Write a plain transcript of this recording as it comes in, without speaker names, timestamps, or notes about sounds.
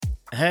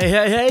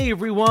Hey,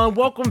 everyone.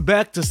 Welcome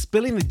back to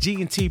Spilling the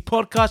G&T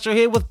podcast. You're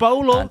here with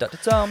Bolo. And Dr.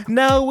 Tom.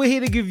 Now, we're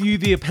here to give you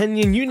the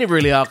opinion you never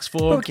really asked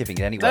for. We're giving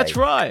it anyway. That's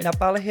right. Now,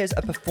 Bala here's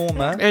a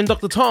performer. And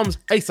Dr. Tom's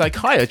a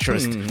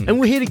psychiatrist. And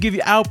we're here to give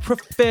you our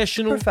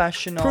professional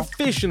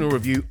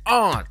review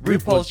on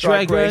RuPaul's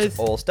Drag Race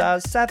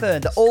All-Stars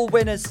 7, the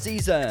all-winners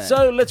season.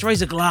 So, let's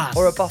raise a glass.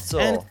 Or a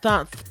bottle. And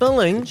start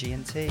spilling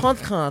G&T.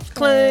 Podcast.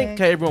 Clink.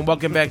 Okay, everyone,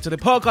 welcome back to the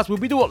podcast where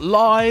we do it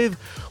live,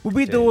 where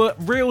we do it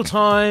real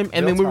time,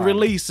 and then we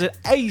release it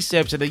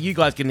ASAP so that you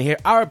guys can hear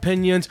our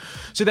opinions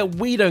so that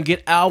we don't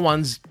get our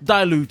ones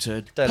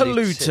polluted.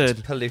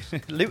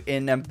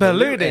 Polluting and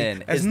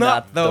polluting is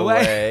not the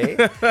way.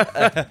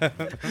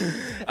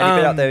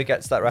 Anybody out there who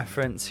gets that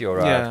reference,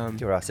 you're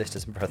our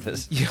sisters and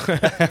brothers. You're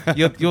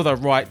the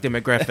right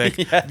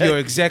demographic. Yeah. You're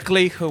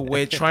exactly who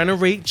we're trying to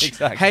reach.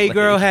 Exactly. Hey,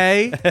 girl,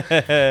 hey.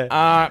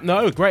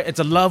 No, great. It's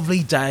a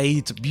lovely day.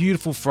 It's a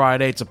beautiful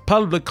Friday. It's a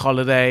public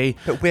holiday.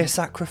 But we're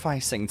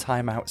sacrificing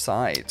time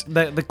outside.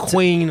 The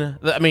queen.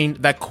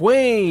 The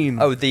queen.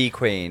 Oh, the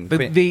queen.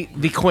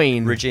 The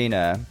queen.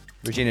 Regina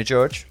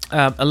George.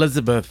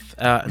 Elizabeth.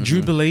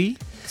 Jubilee.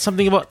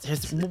 Something about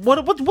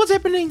what's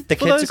happening? The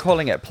kids are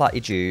calling it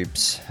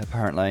platyjubes,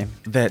 apparently.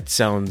 That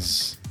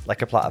sounds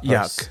like a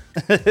platypus.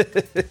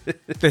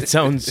 Yuck. That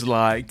sounds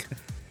like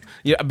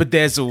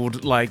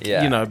bedazzled,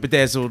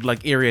 bedazzled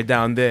like area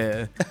down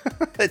there.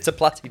 It's a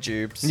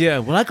platyjubes. Yeah,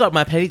 well, I got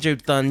my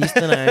platyjubes done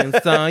yesterday,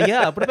 so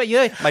yeah. What about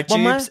you? My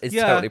jubes is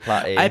totally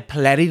platty. I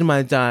platted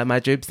my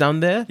jubes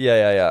down there.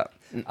 Yeah.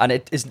 And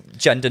it is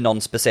gender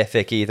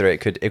non-specific either. It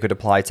could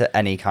apply to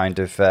any kind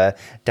of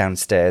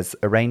downstairs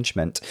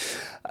arrangement.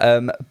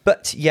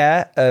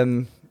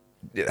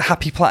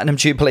 Happy Platinum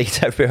Jubilee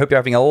to everybody. Hope you're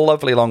having a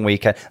lovely long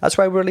weekend. That's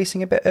why we're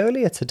releasing a bit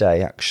earlier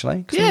today,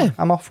 actually. Yeah.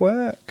 I'm off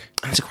work.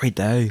 It's a great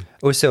day.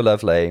 It was so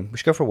lovely. We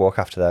should go for a walk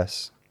after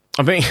this.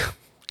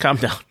 Calm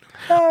down.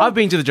 I've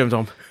been to the gym,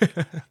 Tom.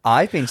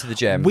 I've been to the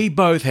gym. We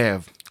both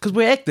have. Because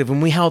we're active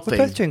and we're healthy.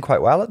 We're both doing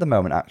quite well at the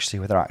moment, actually,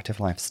 with our active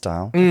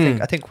lifestyle.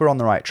 I think we're on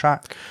the right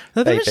track,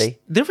 baby.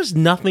 There is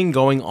nothing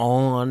going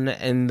on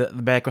in the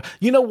background.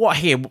 You know what?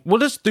 Here, we'll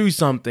just do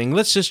something.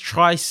 Let's just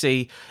try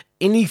see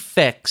any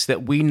facts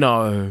that we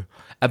know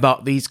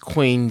about these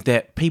queens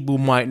that people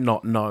might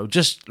not know.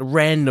 Just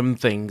random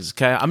things,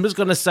 okay? I'm just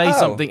going to say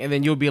something and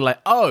then you'll be like,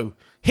 oh,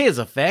 here's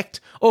a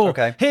fact. Or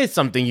here's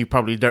something you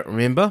probably don't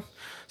remember.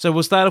 So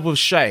we'll start off with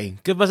Shay.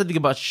 Give us something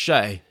about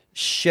Shay.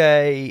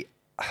 Shay,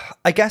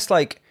 I guess,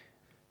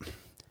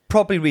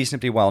 probably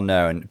reasonably well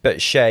known,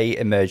 but Shay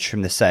emerged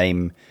from the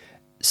same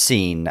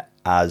scene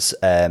as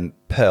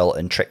Pearl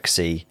and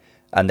Trixie,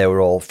 and they were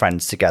all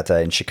friends together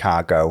in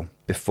Chicago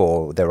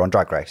before they were on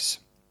Drag Race.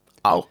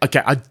 Oh,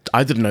 okay.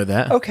 I didn't know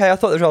that. Okay, I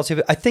thought it was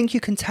relatively... I think you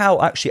can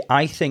tell, actually,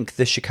 I think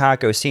the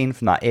Chicago scene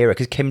from that era,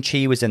 because Kim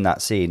Chi was in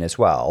that scene as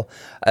well,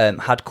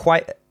 had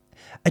quite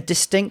a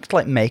distinct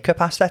makeup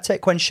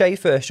aesthetic. When Shay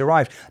first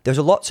arrived, there was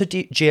lots of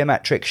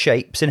geometric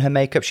shapes in her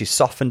makeup. She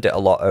softened it a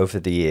lot over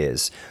the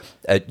years.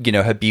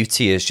 Her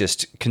beauty has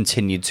just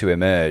continued to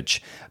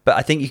emerge. But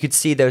I think you could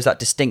see there was that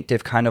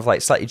distinctive kind of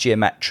slightly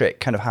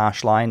geometric kind of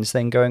harsh lines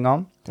thing going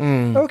on.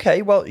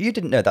 Okay, well, you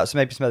didn't know that, so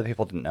maybe some other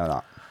people didn't know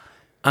that.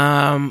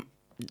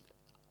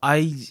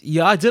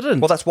 I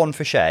didn't. Well, that's one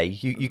for Shay.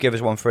 You give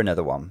us one for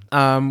another one.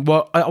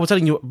 Well, I was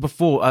telling you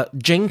before,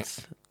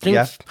 Jinx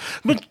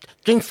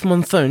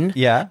Monsoon.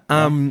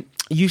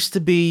 Used to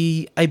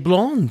be a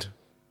blonde.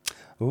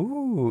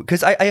 Ooh,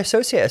 because I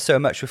associate her so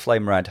much with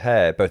flame red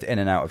hair, both in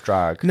and out of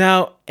drag.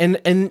 Now,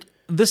 and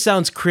this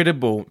sounds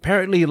credible.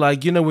 Apparently,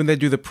 when they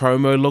do the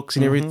promo looks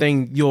and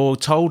everything, you're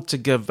told to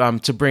give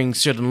to bring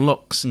certain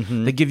looks.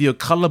 They give you a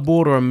color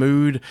board or a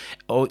mood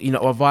or a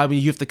vibe, and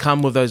you have to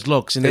come with those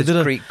looks. And they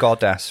didn't Greek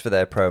goddess for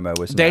their promo,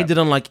 wasn't it? They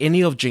didn't like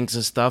any of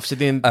Jinx's stuff. So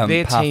then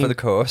their half team of the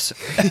course,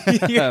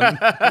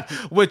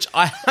 which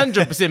I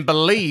 100%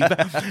 believe.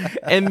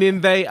 And then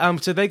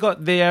they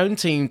got their own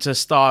team to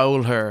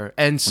style her,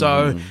 and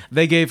so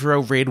they gave her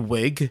a red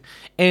wig,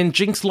 and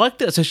Jinx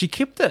liked it, so she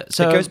kept it.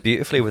 So it goes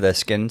beautifully with her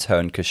skin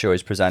tone, because she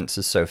always presents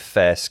as so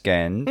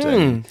fair-skinned,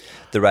 and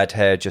the red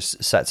hair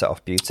just sets it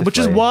off beautifully. Which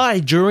is why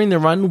during the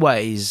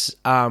runways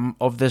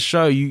of the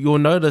show, you'll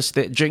notice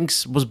that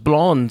Jinx was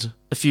blonde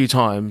a few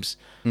times,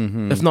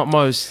 if not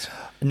most.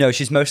 No,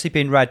 she's mostly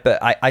been red, but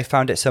I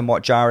found it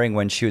somewhat jarring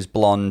when she was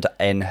blonde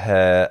in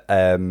her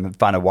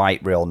Vanna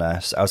White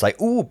realness. I was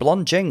like, ooh,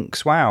 blonde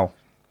Jinx, wow.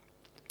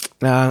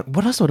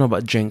 What else do I know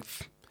about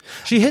Jinx?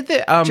 She hit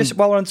that... Just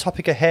while we're on the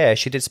topic of hair,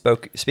 she did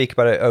speak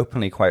about it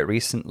openly quite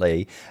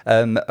recently.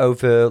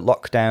 Over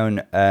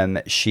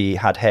lockdown, she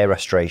had hair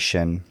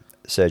restoration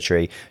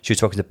surgery. She was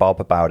talking to Bob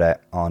about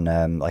it on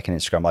an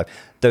Instagram Live.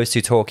 Those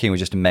two talking were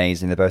just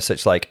amazing. They're both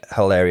such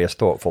hilarious,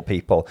 thoughtful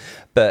people.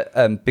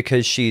 But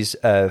because she's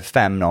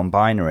femme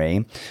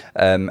non-binary,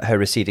 her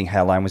receding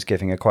hairline was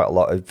giving her quite a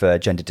lot of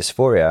gender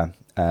dysphoria.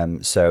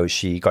 So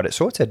she got it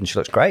sorted and she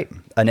looks great.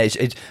 And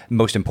it's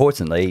most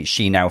importantly,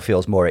 she now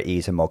feels more at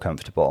ease and more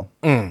comfortable.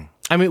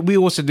 I mean, we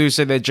also do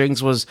say that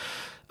Jinx was,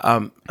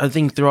 I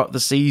think throughout the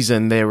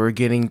season, they were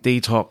getting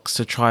detox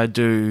to try to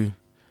do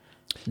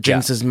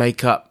Jinx's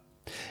makeup.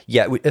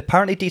 Yeah,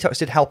 apparently Detox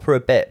did help her a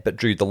bit, but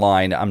drew the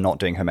line, I'm not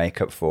doing her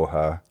makeup for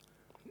her.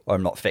 Or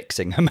I'm not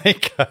fixing her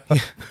makeup.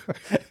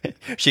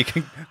 She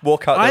can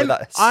walk out there with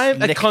that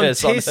I'm a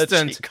Snickers on her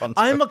contestant. cheek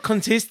contour. I'm a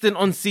contestant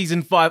on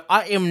season 5.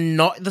 I am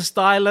not the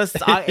stylist.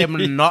 I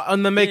am not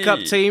on the makeup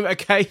team.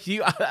 Okay,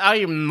 I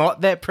am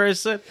not that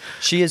person.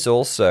 She is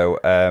also.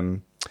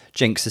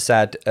 Jinx has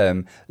said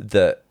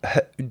that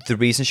the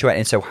reason she went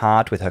in so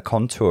hard with her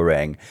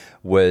contouring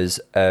was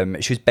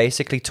she was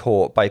basically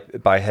taught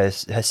by her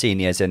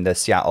seniors in the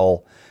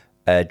Seattle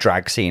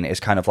drag scene. It's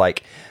kind of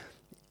like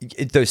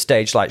those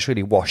stage lights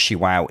really wash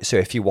you out. So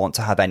if you want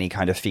to have any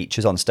kind of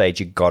features on stage,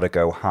 you got to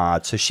go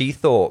hard. So she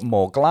thought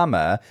more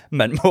glamour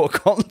meant more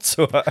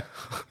contour.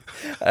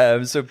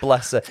 So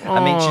bless her.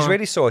 I mean, she's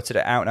really sorted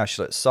it out now.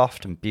 She looks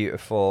soft and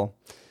beautiful.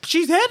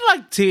 She's had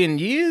like 10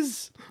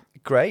 years.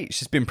 Great.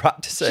 She's been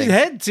practicing. She's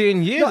had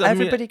 10 years. Not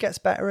everybody gets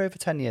better over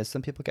 10 years.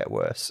 Some people get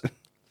worse.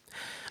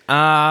 Who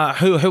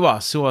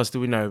else? Who else do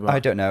we know about? I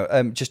don't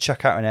know. Just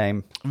check out her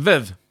name.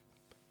 Viv.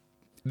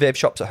 Viv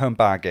shops at Home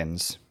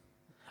Bargains.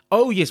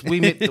 Oh yes, we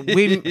met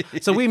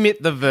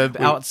the Viv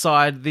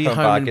outside the Home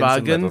and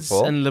Bargains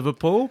in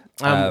Liverpool.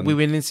 We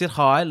went and said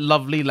hi.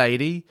 Lovely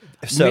lady.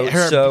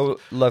 So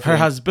lovely. Her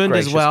husband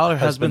gracious. as well. Her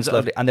husband's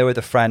lovely, and they were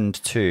the friend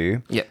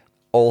too. Yeah.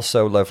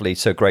 Also lovely,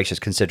 so gracious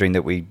considering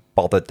that we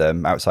bothered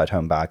them outside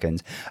Home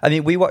Bargains. I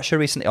mean, we watched her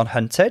recently on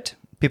Hunted.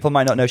 People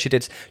might not know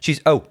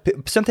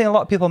something a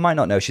lot of people might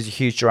not know. She's a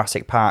huge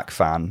Jurassic Park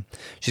fan.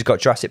 She's got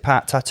Jurassic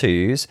Park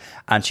tattoos,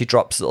 and she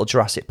drops little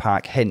Jurassic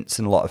Park hints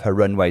in a lot of her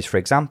runways. For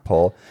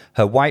example,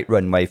 her white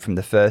runway from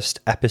the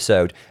first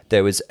episode,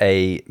 there was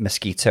a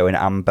mosquito in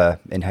amber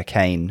in her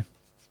cane.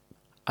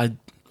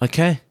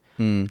 Okay.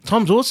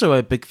 Tom's also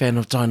a big fan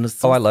of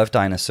dinosaurs. Oh, I love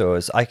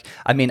dinosaurs. I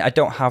mean, I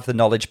don't have the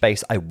knowledge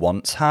base I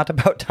once had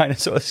about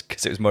dinosaurs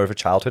because it was more of a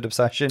childhood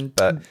obsession,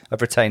 but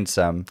I've retained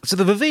some. So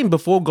the Vivienne,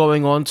 before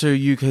going on to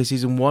UK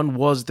season 1,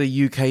 was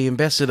the UK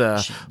ambassador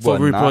for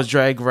RuPaul's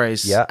Drag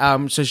Race.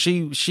 Yeah. So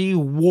she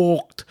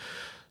walked.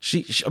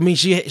 She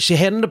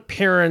had an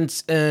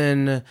appearance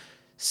in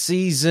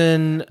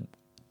season.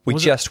 We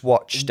just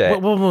watched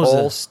it. What was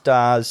All it?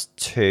 Stars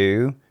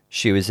 2.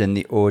 She was in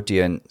the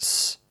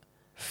audience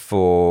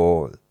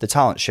for the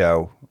talent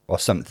show or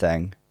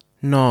something.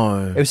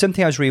 No. It was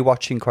something I was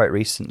rewatching quite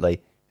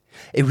recently.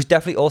 It was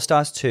definitely All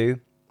Stars 2.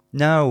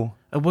 No.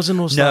 It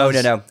wasn't All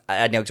Stars. No.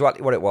 I know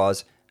exactly what it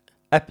was.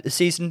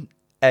 Season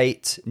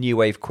 8, New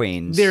Wave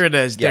Queens. There it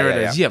is. There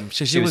it is. Yeah.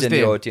 So she was in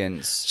there. the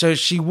audience. So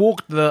she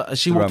walked the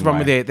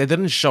runway there. They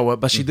didn't show it,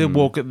 but she did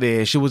walk it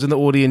there. She was in the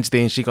audience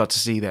there, and she got to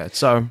see that.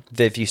 So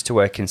Viv used to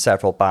work in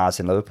several bars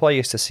in Liverpool. I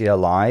used to see her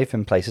live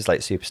in places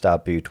like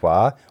Superstar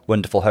Boudoir.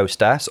 Wonderful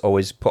hostess,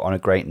 always put on a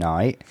great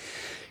night.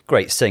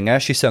 Great singer.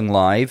 She sung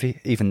live.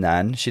 Even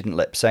then, she didn't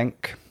lip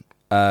sync.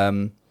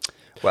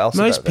 What else?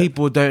 Most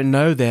people don't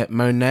know that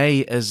Monet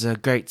is a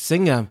great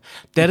singer.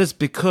 That is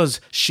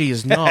because she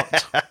is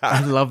not.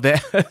 I love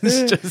that.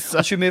 It's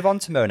just Should we move on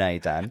to Monet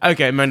then?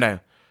 Okay, Monet.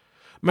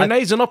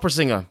 Monet's an opera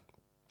singer.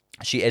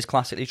 She is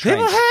classically trained.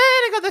 Yeah,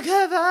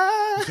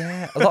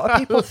 a lot of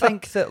people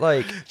think that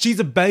like she's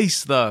a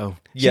bass though.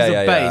 She's Yeah.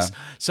 a bass.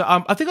 So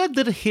I think I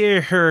did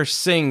hear her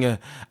sing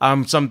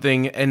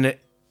something in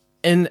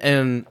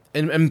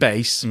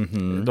bass.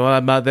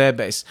 About their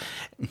bass.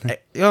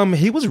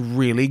 He was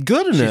really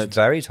good in she's it.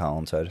 very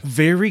talented.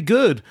 Very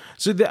good.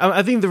 So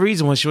I think the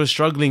reason why she was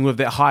struggling with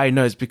that high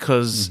notes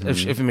because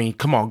if I mean,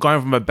 come on,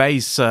 going from a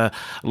bass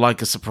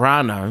like a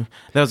soprano,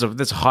 that's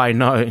a high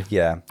note.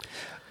 Yeah.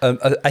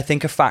 I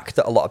think a fact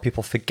that a lot of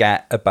people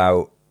forget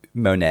about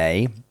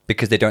Monet,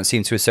 because they don't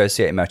seem to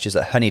associate it much, is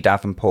that Honey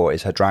Davenport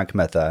is her drag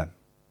mother.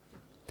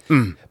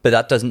 But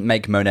that doesn't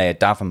make Monet a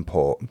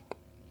Davenport.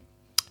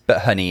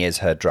 But Honey is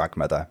her drag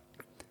mother.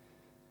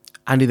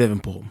 Andy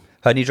Davenport.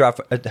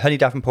 Honey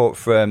Davenport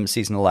from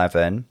season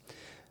 11.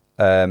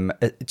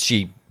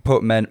 She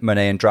put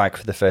Monet in drag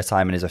for the first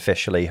time and is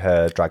officially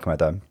her drag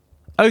mother.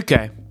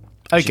 Okay.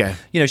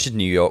 She's a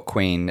New York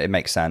queen. It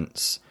makes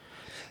sense.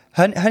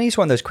 Honey's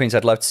one of those queens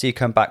I'd love to see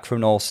come back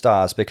from All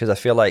Stars because I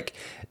feel like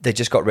they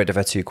just got rid of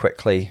her too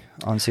quickly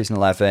on season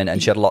 11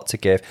 and she had a lot to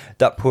give.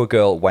 That poor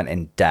girl went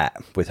in debt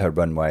with her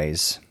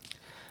runways.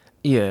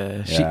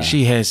 Yeah.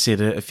 She has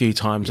said it a few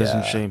times,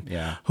 hasn't she?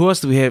 Yeah. Who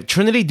else do we have?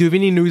 Trinity. Do we have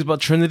any news about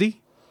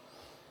Trinity?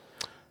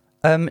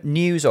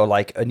 News or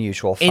like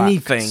unusual facts?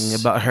 Anything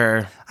about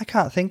her? I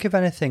can't think of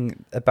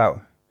anything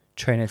about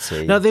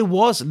Trinity. No, there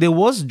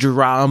was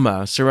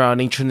drama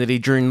surrounding Trinity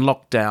during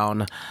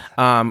lockdown,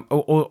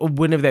 or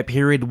whenever that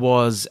period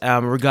was,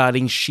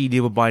 regarding She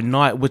Diva by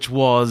Night, which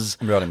was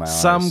I'm rolling my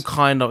some eyes.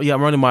 kind of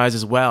I'm rolling my eyes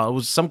as well. It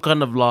was some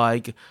kind of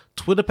like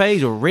Twitter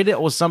page or Reddit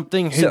or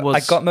something. I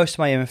got most of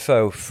my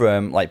info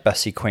from like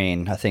Bussy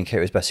Queen. I think it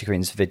was Bussy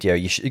Queen's video.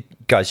 You should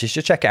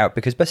check it out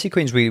because Bussy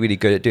Queen's really, really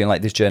good at doing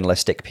like these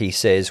journalistic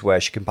pieces where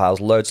she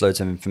compiles loads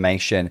of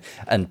information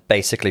and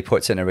basically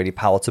puts it in a really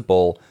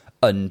palatable,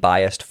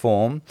 unbiased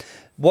form.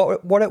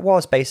 What it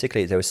was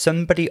basically, there was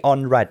somebody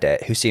on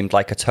Reddit who seemed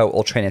like a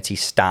total Trinity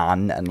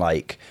stan and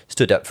like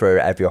stood up for her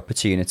at every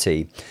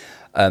opportunity.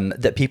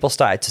 that people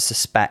started to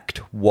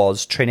suspect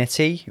was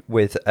Trinity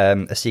with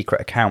a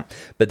secret account.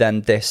 But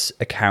then this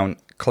account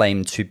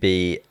claimed to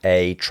be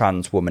a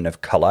trans woman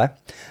of color.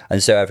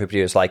 And so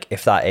everybody was like,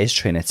 if that is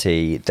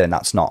Trinity, then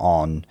that's not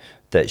on,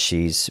 that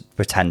she's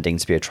pretending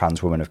to be a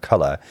trans woman of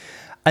color.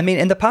 I mean,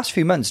 in the past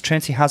few months,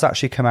 Trinity has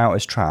actually come out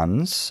as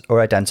trans or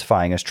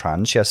identifying as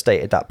trans. She has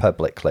stated that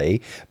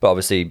publicly, but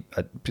obviously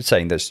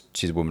saying that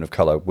she's a woman of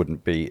color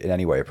wouldn't be in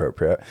any way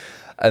appropriate.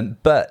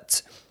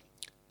 But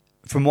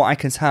from what I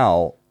can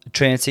tell,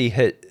 Trinity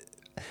had...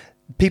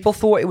 People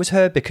thought it was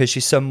her because she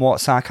somewhat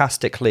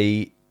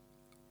sarcastically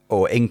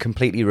or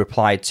incompletely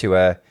replied to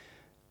a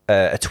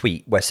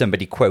tweet where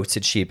somebody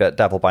quoted Sheba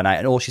Devil by Night,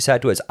 and all she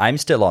said was, "I'm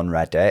still on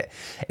Reddit."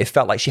 It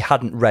felt like she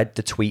hadn't read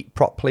the tweet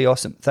properly or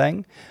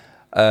something.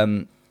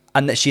 And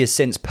that she has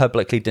since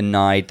publicly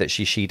denied that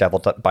she's She-Devil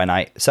by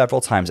Night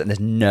several times, and there's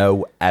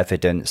no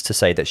evidence to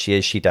say that she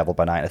is She-Devil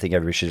by Night. I think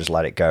everybody should just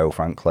let it go,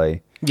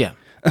 frankly. Yeah.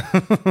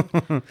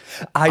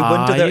 I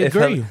wonder though if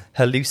agree.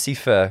 her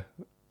Lucifer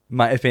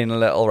might have been a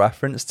little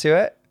reference to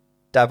it.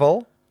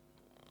 Devil.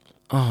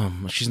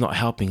 She's not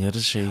helping it,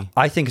 is she?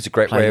 I think it's a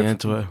great way Playing of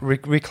into it.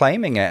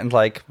 reclaiming it and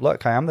like,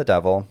 look, I am the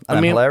devil and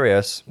I'm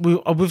hilarious.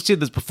 We've said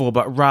this before,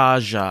 but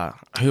Raja,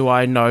 who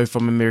I know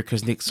from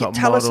America's Next Top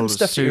Model, Tell us some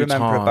stuff you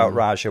remember Sutan. about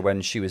Raja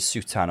when she was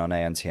Sutan on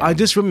ANTM. I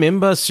just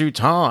remember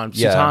Sutan.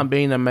 Yeah. Sutan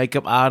being a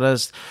makeup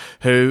artist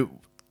who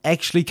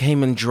actually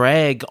came in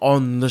drag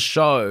on the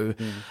show.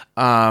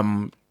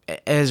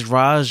 As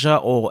Raja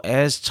or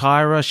as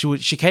Tyra.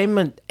 She came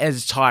in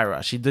as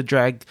Tyra. She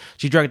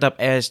dragged up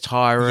as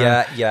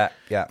Tyra. Yeah.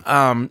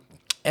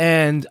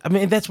 And I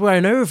mean, that's where I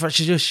know her.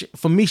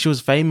 For me, she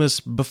was famous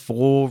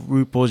before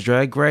RuPaul's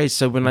Drag Race.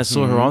 So when I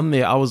saw her on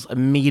there, I was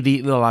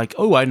immediately like,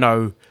 oh, I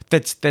know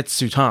that's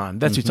Sutan.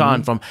 That's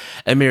Sutan from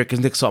America's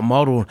Next Top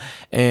Model.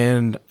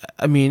 And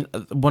I mean,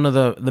 one of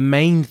the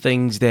main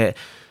things that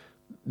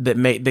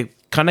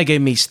kind of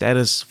gave me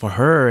status for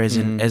her as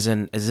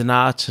an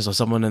artist or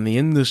someone in the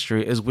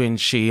industry is when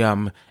she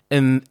while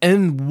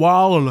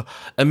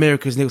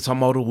America's Next Top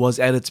Model was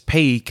at its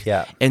peak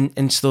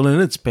and still in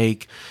its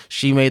peak,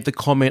 she made the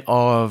comment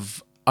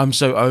of, "I'm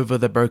so over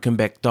the broken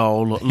back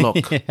doll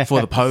look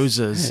for the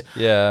posers."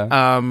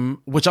 Yeah.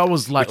 Which I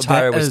was like,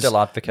 Tyra was still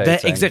advocating.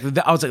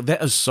 I was like,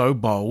 that is so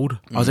bold.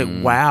 I was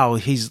like, wow.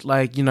 He's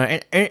like,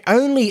 and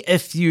only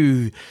if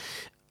you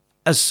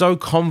are so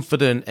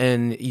confident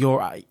in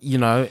your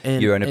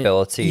own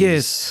abilities.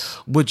 Yes,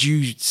 would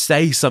you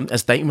say a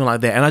statement like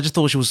that? And I just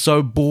thought she was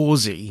so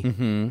ballsy,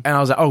 and I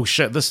was like, oh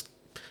shit,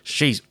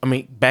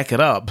 back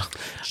it up.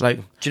 Like,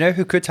 do you know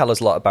who could tell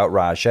us a lot about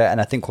Raja? And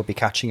I think we'll be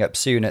catching up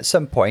soon at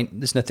some point.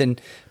 There's nothing,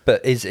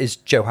 but is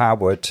Jo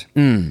Howard.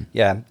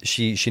 Yeah,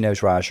 she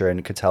knows Raja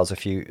and could tell us a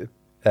few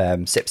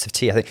sips of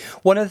tea. I think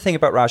one other thing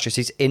about Raja is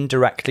he's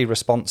indirectly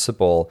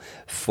responsible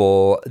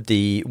for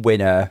the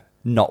winner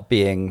not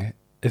being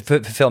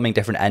for filming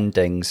different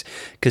endings,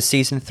 because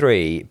season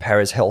 3,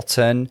 Perez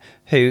Hilton,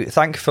 who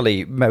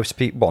thankfully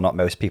not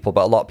most people,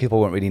 but a lot of people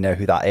won't really know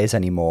who that is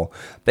anymore,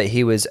 but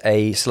he was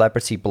a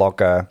celebrity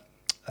blogger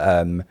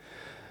when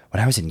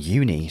I was in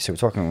uni, so we're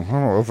talking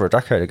over a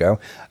decade ago,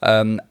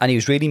 and he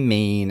was really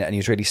mean and he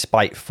was really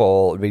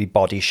spiteful, really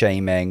body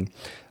shaming,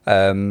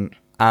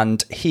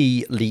 and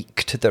he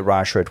leaked that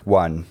Raj had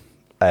won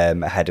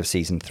ahead of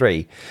season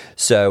 3.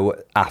 So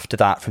after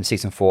that, from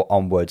season 4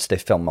 onwards, they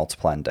filmed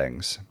multiple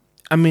endings.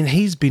 I mean,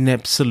 he's been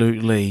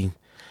absolutely...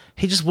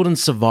 He just wouldn't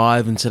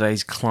survive in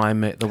today's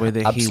climate the way that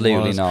he was.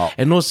 Absolutely not.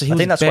 And also, I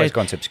think that's why he's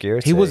gone to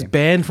obscurity. He was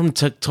banned from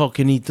TikTok,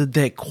 and he did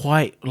that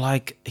quite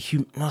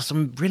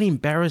some really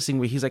embarrassing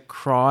where he's like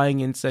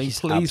crying and saying,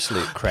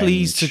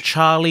 "Please to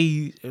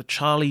Charlie,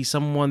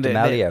 someone that."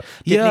 D'Amelio.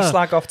 Didn't he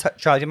slag off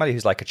Charlie D'Amelio,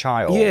 who's like a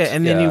child? Yeah,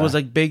 and then he was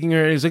like begging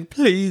her. He was like,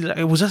 "Please!"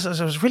 It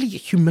was really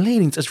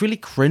humiliating. It's really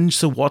cringe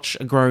to watch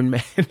a grown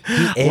man.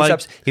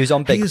 He was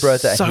on Big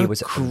Brother, so and he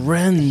was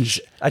cringe.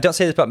 I don't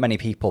say this about many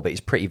people, but he's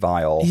pretty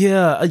vile.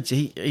 Yeah,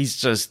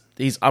 he's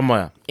a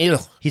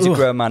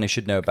grown man who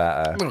should know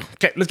better.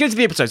 Okay, let's get into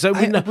the episode. So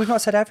we've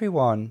not said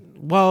everyone.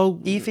 Well,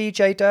 Evie,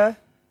 Jada.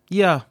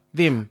 Yeah,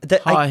 them.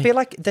 I feel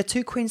like they're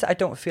two queens that I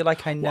don't feel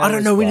like I know. I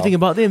don't know anything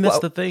about them. That's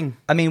the thing.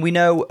 I mean, we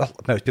know,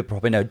 most people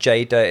probably know,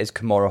 Jada is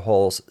Kimora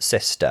Hall's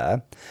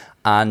sister,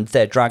 and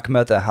their drag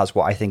mother has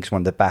what I think is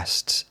one of the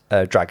best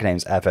drag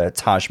names ever,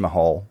 Taj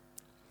Mahal.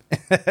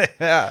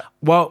 Yeah.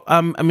 Well,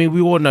 I mean, we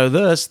all know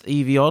this.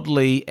 Evie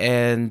Oddly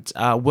and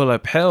Willow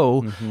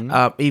Pill.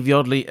 Evie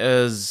Oddly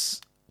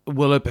is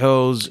Willow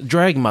Pill's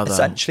drag mother,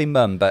 essentially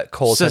mum, but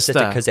calls sister. Her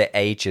sister because it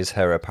ages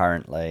her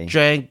apparently.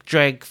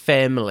 Drag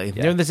family.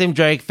 Yeah. They're in the same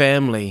drag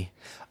family.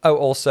 Oh,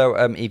 also,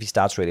 Evie's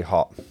dad's really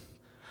hot.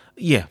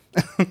 Yeah.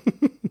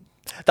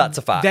 That's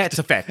a fact. That's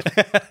a fact.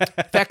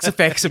 Facts are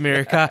facts,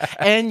 America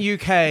and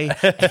UK. And,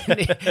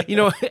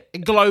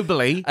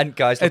 globally. And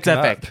guys, look him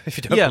up. If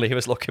you don't believe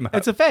us, look him up.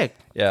 It's a fact.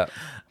 Yeah.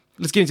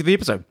 Let's get into the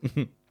episode.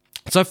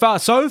 So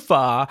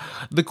far,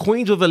 the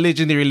queens of the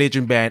legendary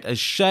legend band are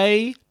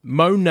Shay,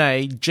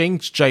 Monet,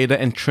 Jinx, Jada,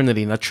 and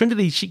Trinity. Now,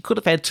 Trinity, she could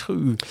have had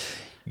 2.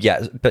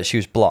 Yeah, but she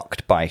was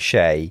blocked by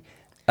Shay.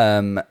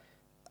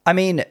 I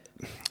mean,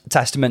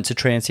 testament to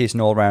Trinity as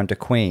an all-rounder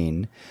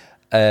queen.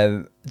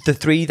 The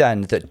three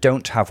then that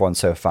don't have one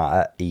so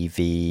far,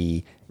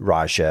 Evie,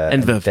 Raja,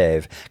 and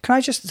Viv. Can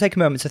I just take a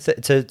moment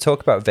to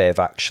talk about Viv,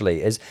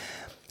 actually?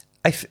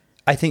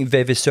 I think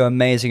Viv is so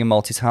amazing and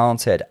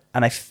multi-talented,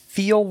 and I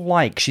feel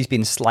like she's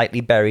been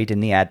slightly buried in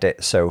the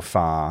edit so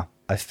far.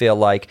 I feel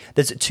like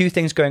there's two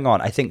things going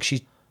on. I think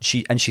she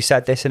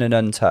said this in an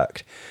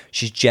Untucked.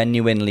 She's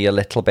genuinely a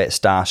little bit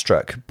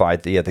starstruck by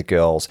the other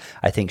girls.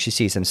 I think she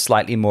sees them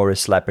slightly more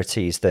as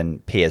celebrities than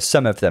peers.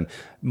 Some of them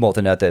more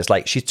than others.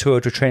 Like, she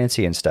toured with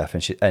Trinity and stuff,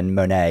 and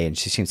Monet, and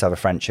she seems to have a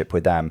friendship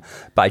with them.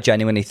 But I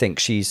genuinely think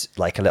she's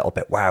like a little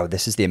bit, wow,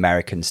 this is the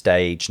American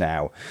stage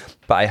now.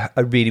 But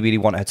I really, really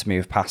want her to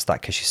move past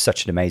that because she's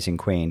such an amazing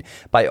queen.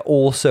 But I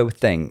also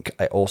think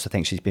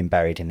she's been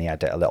buried in the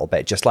edit a little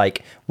bit. Just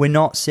like, we're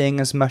not seeing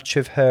as much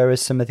of her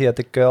as some of the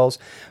other girls.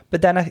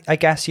 But then I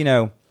guess, you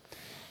know,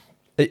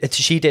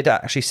 she did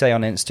actually say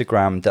on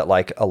Instagram that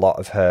like a lot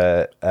of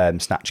her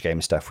Snatch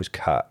Game stuff was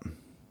cut.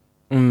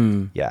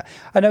 Yeah,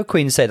 I know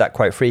queens say that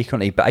quite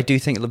frequently, but I do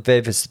think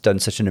Viv has done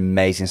such an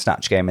amazing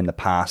Snatch Game in the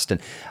past,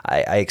 and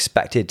I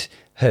expected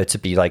her to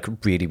be like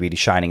really, really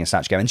shining in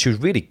Snatch Game, and she was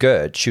really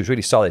good. She was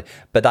really solid,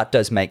 but that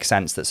does make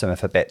sense that some of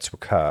her bits were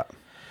cut.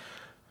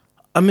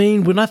 I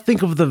mean, when I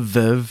think of the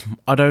Viv,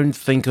 I don't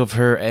think of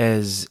her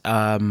as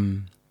a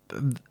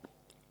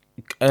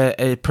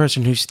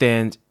person who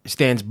stands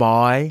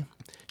by.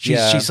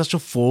 She's such a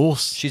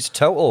force. She's a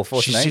total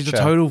force. She's a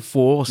total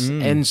force.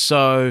 And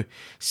so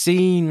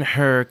seeing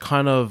her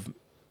kind of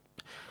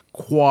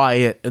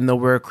quiet in the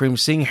workroom,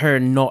 seeing her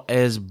not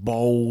as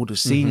bold,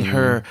 seeing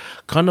her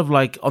kind of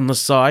like on the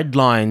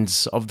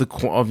sidelines of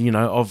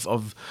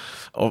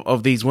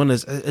these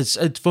winners,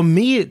 it's for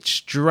me it's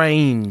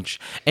strange.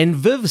 And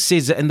Viv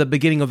says it in the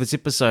beginning of this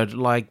episode,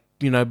 like,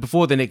 you know,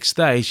 before the next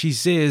day, she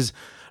says,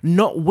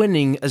 not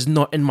winning is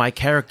not in my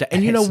character.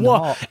 And you know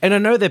what? Not. And I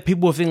know that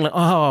people are thinking like,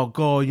 oh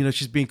God, you know,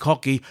 she's being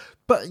cocky.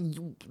 But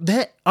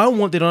that I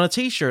want it on a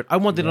t-shirt. I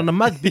want it on a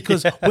mug,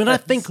 because when I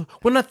think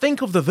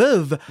of the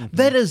Viv,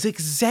 that is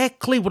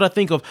exactly what I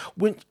think of.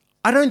 When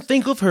I don't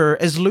think of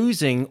her as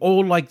losing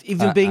or like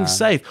even being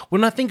safe.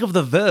 When I think of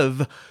the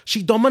Viv,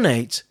 she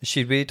dominates.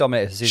 She really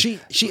dominates. She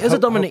is a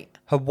dominate.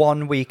 Her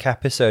 1 week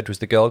episode was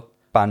the girl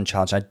band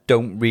challenge. I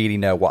don't really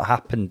know what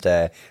happened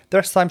there. The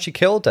rest of the time she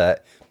killed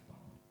it.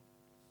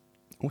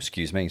 Oh,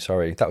 excuse me.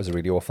 Sorry. That was a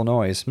really awful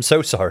noise. I'm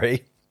so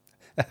sorry.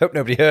 I hope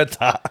nobody heard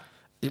that.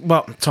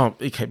 Well, Tom,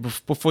 okay,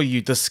 before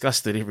you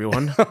discussed it,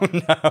 everyone. Oh,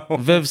 no.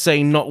 Viv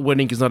saying not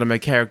winning is not in my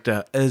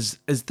character is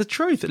the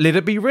truth. Let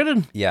it be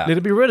written. Yeah. Let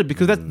it be written,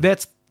 because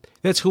that's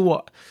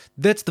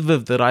the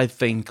Viv that I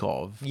think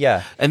of.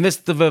 Yeah. And that's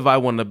the Viv I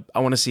want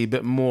to see a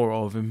bit more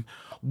of him.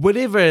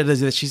 Whatever it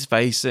is that she's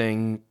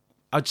facing,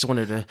 I just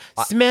wanted to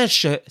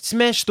smash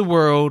the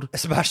world.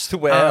 Smash the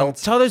world.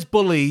 Tell those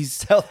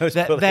bullies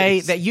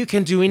that you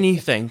can do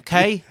anything,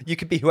 okay? You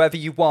can be whoever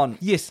you want.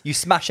 Yes. You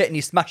smash it and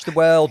you smash the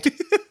world.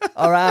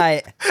 All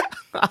right.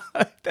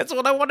 That's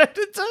what I wanted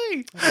to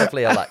do.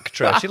 Lovely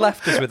Electra. She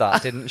left us with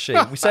that, didn't she?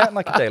 We say it on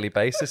like a daily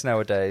basis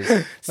nowadays.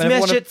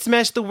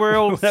 Smash the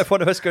world. Whenever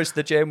one of us goes to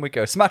the gym, we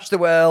go, smash the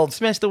world.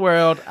 Smash the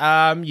world.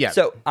 Yeah.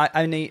 So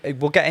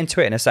we'll get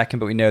into it in a second,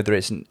 but we know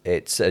that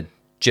it's a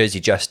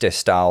Jersey Justice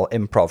style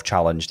improv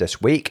challenge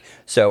this week.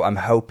 So I'm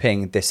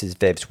hoping this is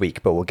Viv's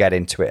week, but we'll get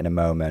into it in a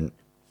moment.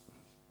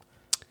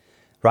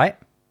 Right?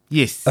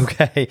 Yes.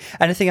 Okay.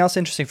 Anything else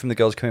interesting from the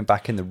girls coming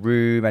back in the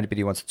room?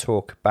 Anybody wants to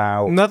talk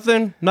about?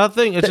 Nothing.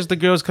 It's just the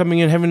girls coming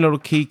in, having a little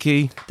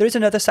kiki. There is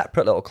another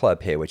separate little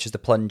club here, which is the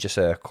Plunger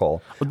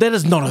Circle. Well, that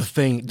is not a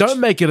thing. Don't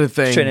make it a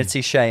thing.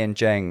 Trinity, Shay, and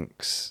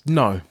Jinx.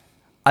 No.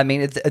 I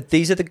mean,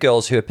 these are the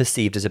girls who are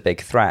perceived as a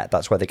big threat.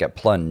 That's why they get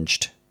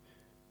plunged.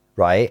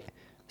 Right?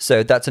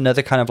 So that's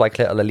another kind of like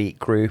little elite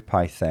group,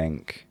 I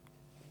think.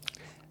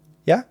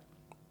 Yeah?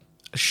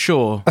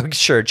 Sure. Oh,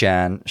 sure,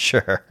 Jan.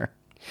 Sure.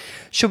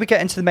 Should we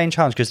get into the main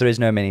challenge? Because there is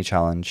no mini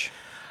challenge.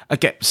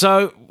 Okay,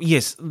 so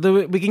yes,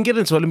 we can get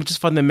into it. Let me just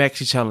find the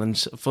maxi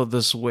challenge for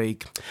this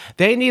week.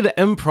 They need to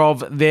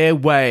improv their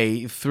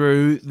way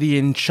through the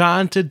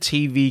Enchanted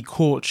TV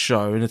court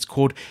show, and it's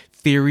called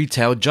Fairy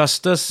Tale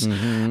Justice.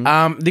 Mm-hmm.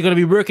 They're going to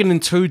be working in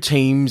 2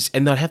 teams,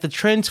 and they'll have to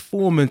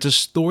transform into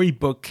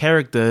storybook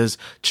characters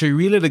to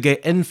relitigate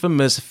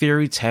infamous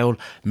fairy tale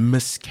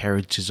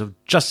miscarriages of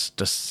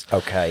justice.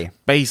 Okay.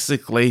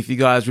 Basically, if you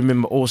guys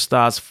remember All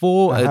Stars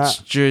 4, it's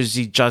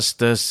Jersey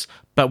Justice,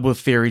 but with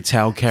fairy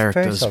tale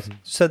characters.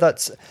 So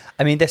this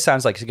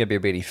sounds like it's going to be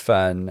really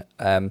fun.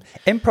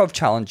 Improv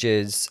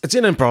challenges. It's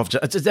an improv.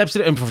 It's an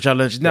absolute improv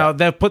challenge. Now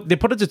they put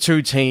it to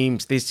 2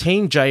 teams. There's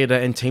Team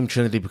Jada and Team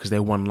Trinity because they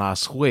won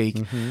last week.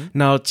 Mm-hmm.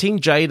 Now Team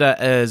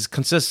Jada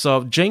consists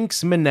of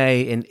Jinx,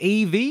 Monet, and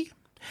Evie.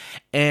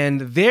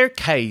 And their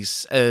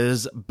case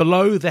is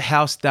Below the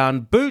House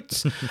Down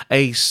Boots,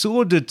 a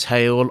sordid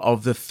tale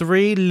of the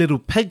 3 little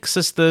pig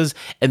sisters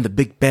and the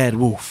big bad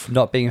wolf.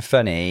 Not being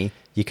funny,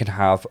 you can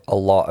have a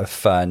lot of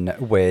fun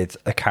with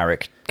a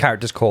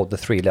characters called the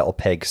 3 Little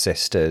Pig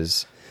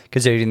Sisters.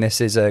 Considering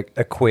this is a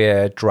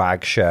queer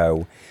drag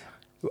show,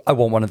 I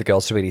want one of the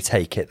girls to really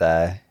take it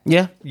there.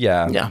 Yeah.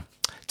 Yeah. Yeah.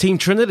 Team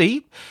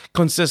Trinity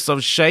consists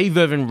of Shay,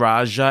 Viv, and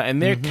Raja,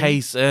 and their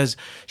case is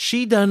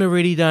she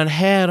already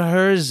had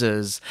hers,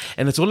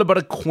 and it's all about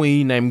a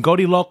queen named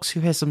Goldilocks who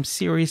has some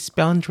serious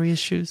boundary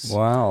issues.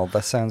 Wow,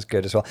 that sounds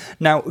good as well.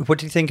 Now, what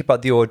do you think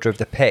about the order of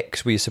the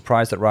picks? Were you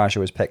surprised that Raja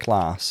was picked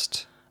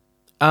last?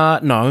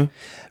 No.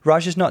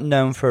 Raja's not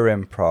known for her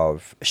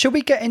improv. Should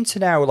we get into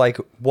now, like,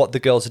 what the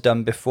girls have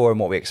done before and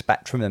what we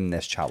expect from them in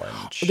this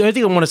challenge? The only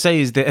thing I want to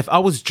say is that if I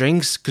was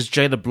Jinx, because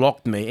Jada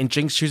blocked me, and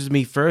Jinx chooses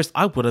me first,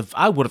 I would have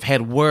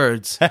had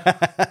words.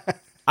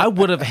 I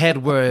would have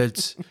had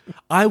words.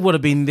 I would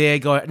have been there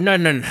going, no.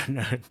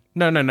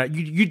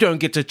 You don't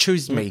get to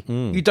choose me.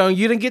 You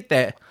didn't get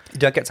that. You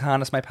don't get to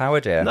harness my power,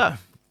 dear. No.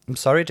 I'm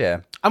sorry,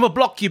 dear. I'm going to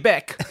block you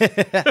back.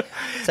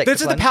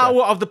 This is the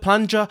power of the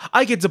plunger.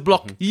 I get to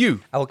block you.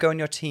 I will go on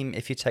your team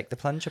if you take the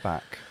plunger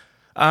back.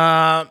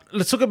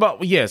 Let's talk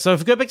about, so if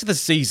we go back to the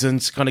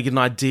seasons, kind of get an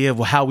idea of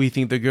how we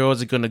think the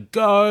girls are going to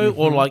go,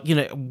 or like,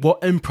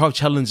 what improv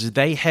challenges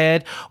they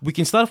had. We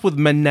can start off with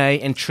Monet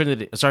and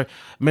Trinity,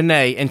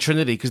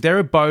 because they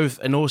were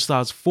both in All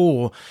Stars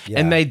 4,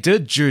 and they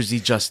did Jersey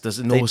justice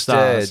in All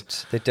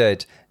Stars. They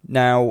did.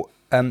 Now,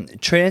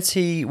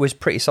 Trinity was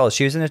pretty solid.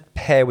 She was in a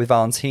pair with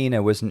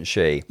Valentina, wasn't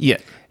she? Yeah.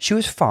 She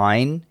was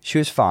fine.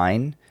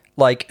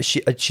 Like,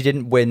 she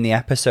didn't win the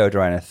episode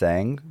or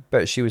anything,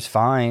 but she was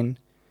fine.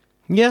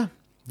 Yeah.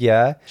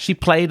 Yeah. She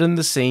played in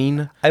the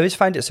scene. I always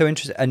find it so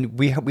interesting, and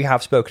we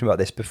have spoken about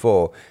this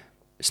before.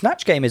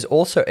 Snatch Game is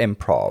also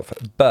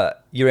improv,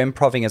 but you're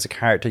improving as a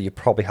character you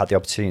probably had the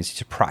opportunity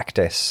to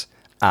practice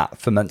at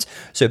for months.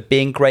 So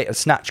being great at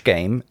Snatch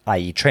Game,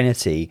 i.e.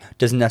 Trinity,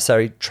 doesn't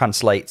necessarily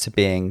translate to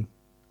being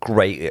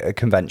great at a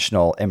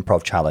conventional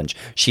improv challenge.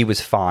 She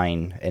was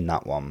fine in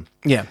that one.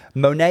 Yeah.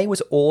 Monet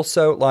was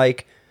also,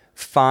 like,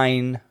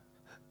 fine,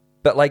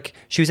 but, like,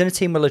 she was in a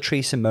team with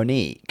Latrice and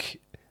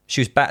Monique.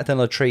 She was better than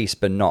Latrice,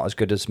 but not as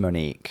good as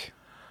Monique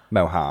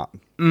Mohart.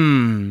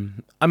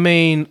 I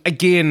mean,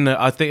 again,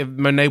 I think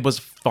Monet was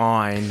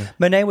fine.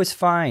 Monet was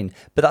fine,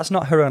 but that's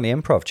not her only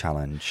improv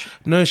challenge.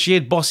 No, she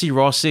had Bossy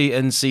Rossi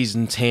in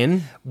season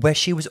 10. Where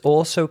she was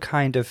also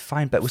kind of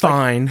fine, but it was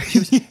fine.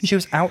 Like, she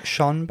was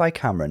outshone by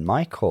Cameron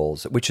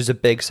Michaels, which was a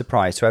big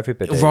surprise to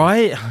everybody.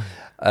 Right.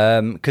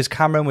 Because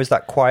Cameron was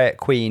that quiet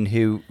queen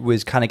who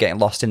was kind of getting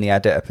lost in the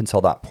edit up until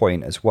that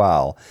point as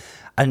well.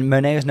 And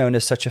Monet is known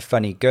as such a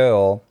funny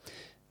girl.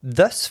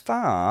 Thus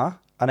far,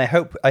 and I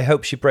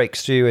hope she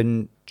breaks through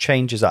and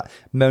changes that.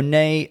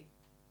 Monet's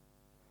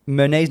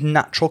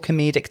natural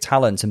comedic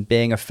talent and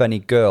being a funny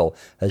girl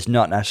has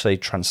not necessarily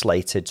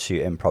translated to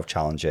improv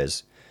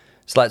challenges.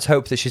 So let's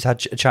hope that she's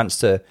had a chance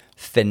to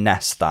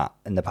finesse that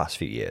in the past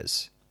few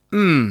years.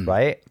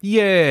 Right?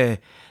 Yeah.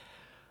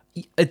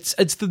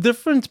 It's the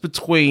difference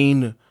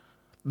between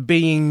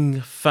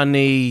being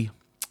funny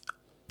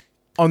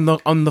on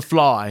the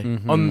fly,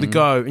 on the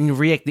go, and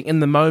reacting in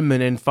the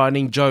moment and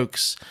finding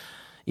jokes,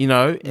 in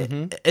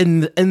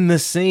the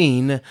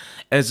scene,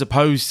 as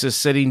opposed to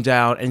sitting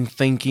down and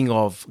thinking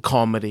of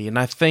comedy. And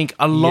I think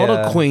a lot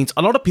of queens,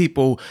 a lot of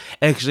people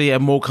actually are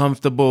more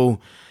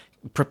comfortable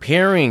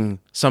preparing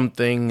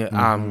something,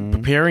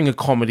 preparing a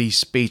comedy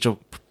speech or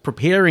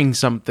preparing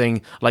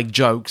something like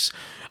jokes.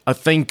 I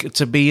think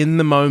to be in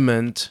the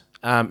moment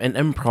and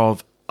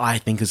improv, I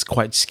think is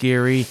quite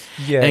scary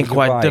and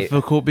quite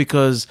difficult,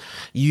 because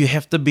you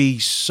have to be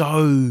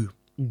so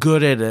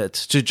good at it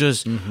to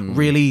just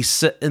really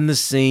sit in the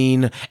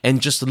scene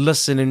and just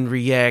listen and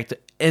react,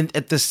 and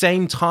at the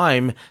same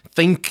time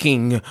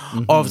thinking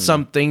of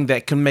something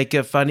that can make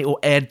it funny or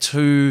add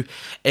to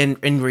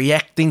and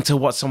reacting to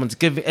what someone's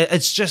giving.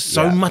 It's just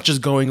so much is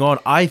going on.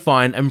 I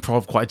find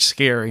improv quite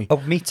scary. Oh,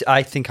 me too.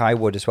 I think I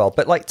would as well.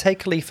 But, like,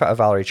 take a leaf out of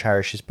Valerie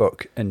Cherish's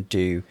book and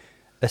do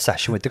a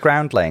session with the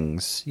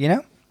Groundlings, you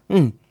know?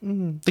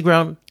 The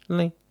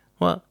Groundlings.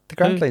 What? The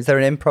Groundlings. They're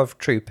an improv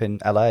troupe in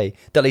LA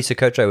that Lisa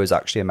Kudrow was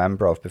actually a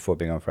member of before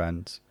being on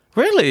Friends.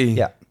 Really?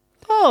 Yeah.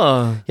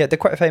 Oh. Yeah, they're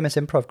quite a famous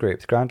improv group,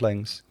 the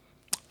Groundlings.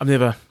 I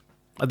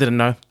didn't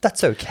know.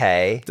 That's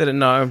okay. Didn't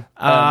know.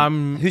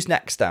 Who's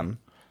next, then?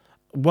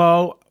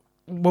 Well,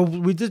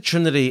 we did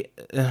Trinity.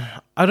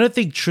 I don't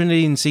think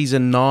Trinity in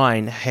season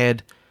 9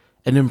 had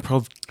an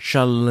improv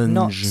challenge.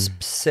 Not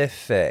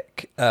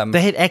specific.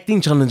 They had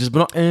acting challenges, but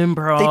not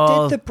improv.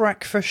 They did the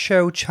breakfast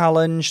show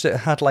challenge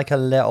that had like a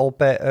little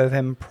bit of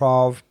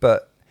improv,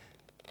 but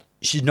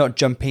she's not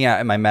jumping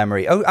out in my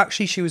memory. Oh,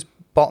 actually, she was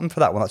bottom for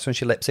that one. That's when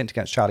she lip synced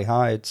against Charlie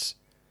Hides.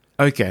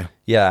 Okay.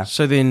 Yeah.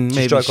 So then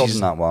maybe struggled in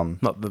that one.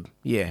 Not the...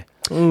 Yeah.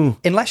 Ooh.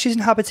 Unless she's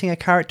inhabiting a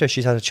character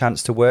she's had a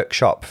chance to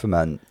workshop for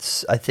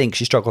months, I think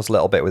she struggles a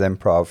little bit with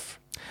improv.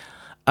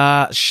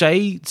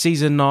 Shay,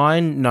 season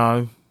 9,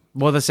 no.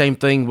 Well, the same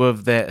thing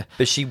with that.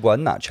 But she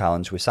won that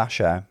challenge with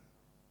Sasha.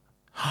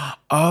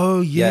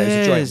 Oh, yes. Yeah, it was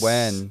a joint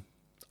win.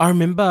 I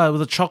remember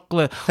with the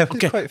chocolate.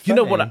 Okay, you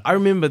know what? I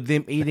remember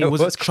them eating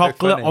was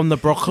chocolate on the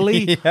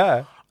broccoli.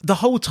 Yeah. The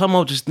whole time I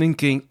was just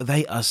thinking,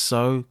 they are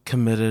so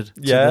committed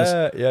to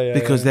this. Yeah.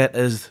 Because that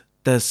is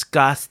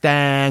disgusting.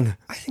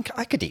 I think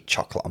I could eat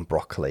chocolate on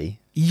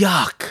broccoli.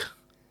 Yuck.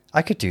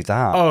 I could do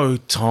that. Oh,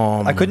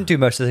 Tom. I couldn't do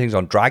most of the things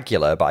on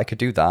Dragula, but I could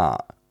do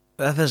that.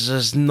 That is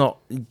just not.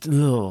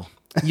 Ugh.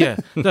 Yeah.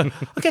 No.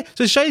 Okay.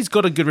 So Shay's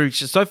got a good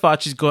reach. So far,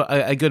 she's got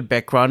a good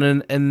background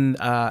in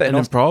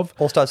improv,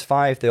 All Stars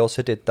 5, they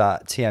also did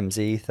that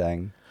TMZ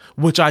thing.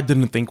 which I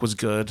didn't think was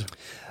good.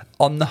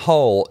 On the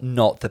whole,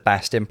 not the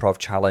best improv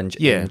challenge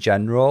in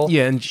general.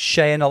 Yeah, and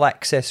Shay and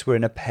Alexis were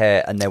in a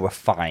pair and they were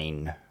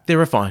fine. they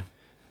were fine.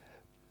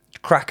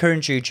 Cracker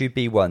and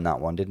Jujubee won that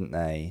one, didn't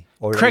they?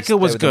 Or at Cracker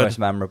least was they were good. the most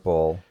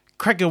memorable.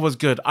 Cracker was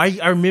good.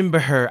 I remember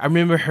her.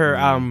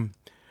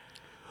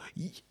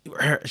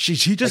 She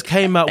just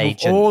came out with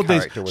Agent all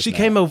these. character, She wasn't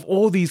came it? out with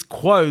all these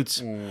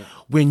quotes.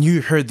 When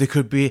you heard there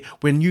could be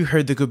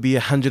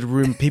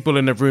 100 people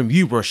in a room,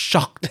 you were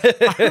shocked.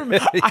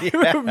 I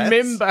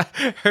remember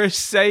her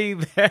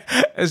saying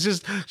that. It's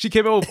just she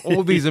came out with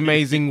all these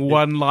amazing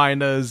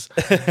one-liners.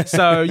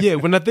 So yeah,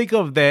 when I think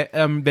of that, the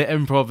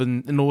improv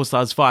in All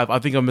Stars 5, I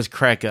think of Miss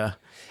Cracker.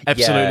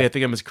 Absolutely, Yeah. I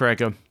think of Miss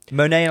Cracker.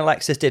 Monet and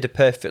Alexis did a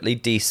perfectly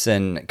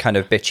decent kind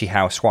of bitchy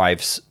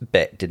housewives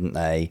bit, didn't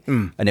they?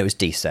 And it was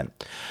decent.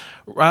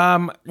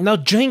 Now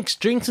Jinx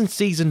in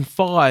season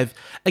 5,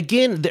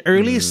 again, the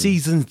earlier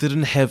seasons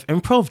didn't have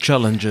improv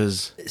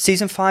challenges.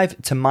 Season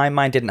 5, to my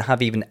mind, didn't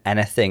have even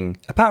anything,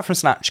 apart from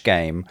Snatch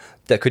Game,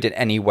 that could in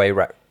any way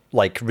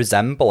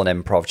resemble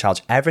an improv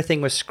challenge.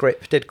 Everything was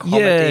scripted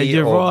comedy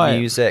you're or right.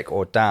 music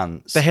or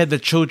dance. They had the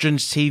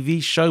children's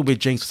TV show where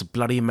Jinx was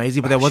bloody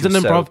amazing, but there She wasn't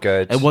was so improv.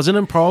 good. It wasn't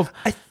improv.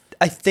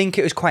 I think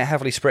it was quite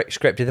heavily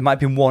scripted. There might have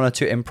been one or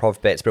two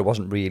improv bits, but it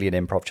wasn't really an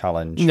improv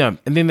challenge. No,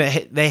 and then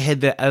they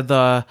had the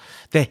other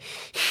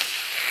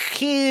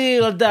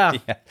Hilda.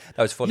 Yeah, that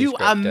was fully You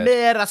are scripted.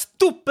 mera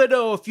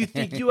stupido if you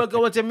think you are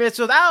going to mess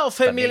with our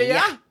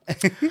familia.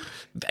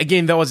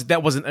 Again, that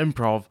wasn't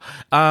improv.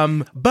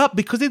 But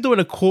because they're doing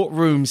a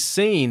courtroom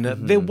scene,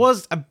 there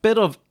was a bit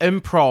of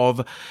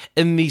improv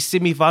in the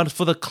semi-finals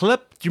for the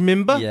clip. Do you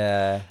remember?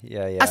 Yeah.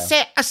 I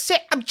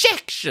said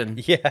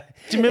objection. Yeah.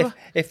 Do you remember?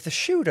 If the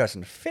shoe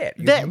doesn't fit,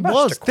 you That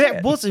must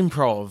acquit. was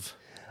improv.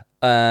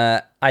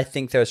 I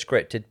think there were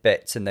scripted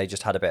bits and they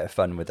just had a bit of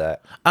fun with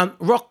it.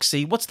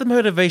 Roxy, what's the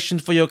motivation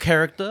for your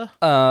character?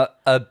 A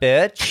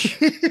bitch.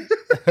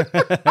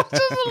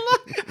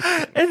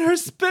 And her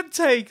spit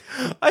take,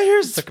 I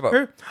hear Took about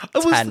her.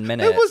 10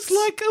 minutes. It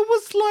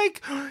was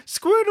like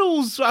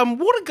Squirtle's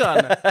water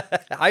gun.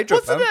 Hydro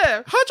What's in pump.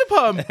 there? Hydro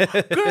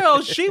pump.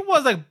 Girl, she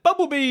was like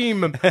bubble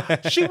beam.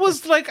 She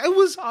was like, it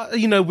was,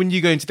 when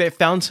you go into that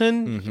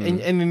fountain and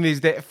then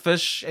there's that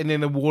fish and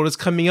then the water's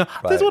coming up.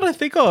 That's Right. what I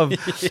think of.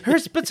 Her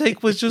spit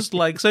take was just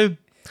like, so.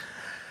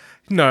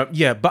 No,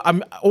 yeah, but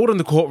I'm all in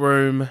the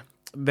courtroom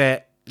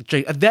that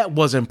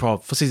was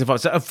improv for season 5.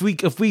 So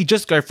if we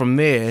just go from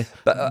there,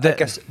 But I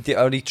guess the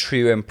only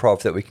true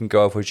improv that we can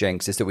go over with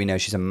Jinx is that we know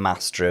she's a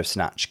master of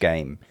Snatch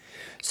Game.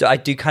 So I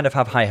do kind of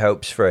have high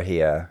hopes for her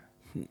here.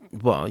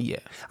 well, yeah.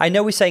 I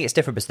know we're saying it's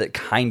different, but it's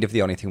kind of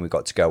the only thing we've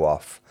got to go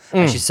off.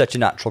 And she's such a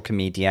natural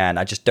comedian.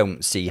 I just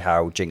don't see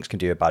how Jinx can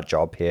do a bad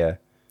job here.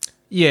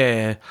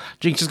 Yeah,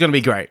 Jinx is going to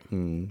be great. I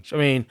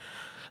mean,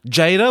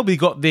 Jada, we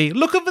got the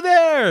look over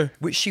there.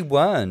 Which she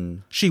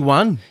won. She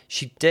won.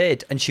 She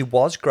did, and she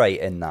was great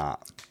in that.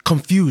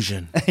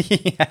 Confusion.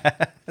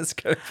 That's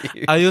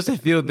confused. I also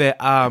feel that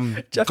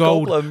Jeff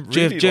Goldblum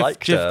really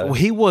liked her.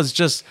 he was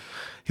just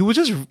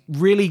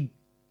really.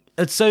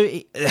 It's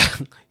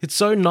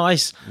so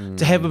nice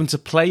to have him to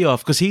play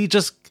off because he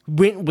just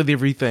went with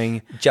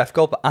everything. Jeff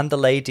Goldblum and the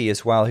lady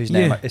as well, whose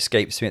name Yeah.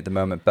 escapes me at the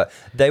moment, but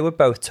they were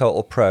both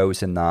total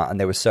pros in that, and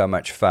they were so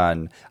much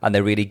fun, and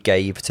they really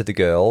gave to the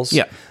girls.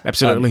 Yeah,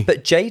 absolutely.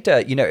 But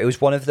Jada, it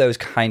was one of those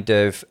kind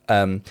of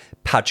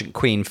pageant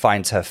queen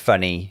finds her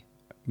funny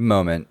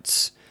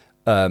moments.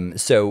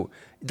 So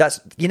that's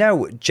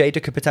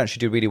Jada could potentially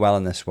do really well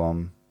in this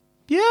one.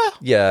 Yeah.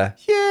 Yeah.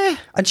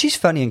 And she's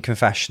funny in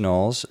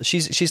confessionals.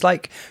 She's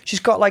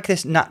got like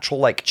this natural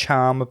like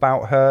charm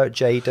about her,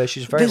 Jada.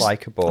 She's very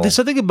likable. There's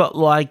something about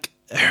like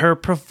her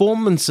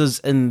performances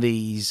in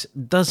these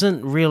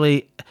doesn't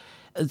really.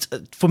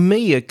 For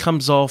me, it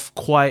comes off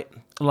quite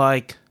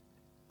like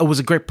it was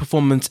a great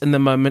performance in the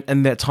moment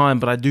in that time,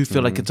 but I do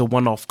feel like it's a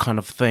one-off kind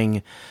of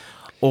thing.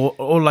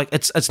 Or like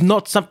it's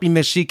not something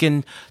that she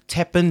can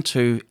tap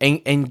into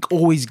and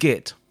always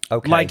get.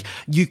 Okay. Like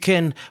you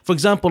can, for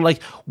example, like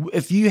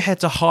if you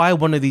had to hire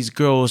one of these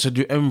girls to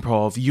do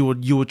improv,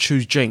 you would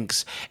choose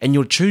Jinx, and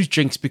you'll choose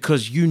Jinx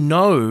because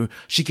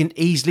she can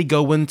easily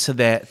go into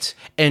that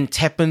and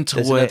tap into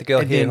There's it. another girl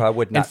and here then- who I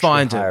would and naturally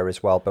find it. hire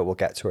as well, but we'll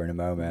get to her in a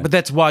moment. But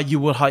that's why you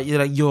would hire.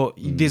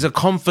 There's a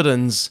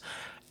confidence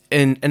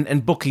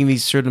in booking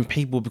these certain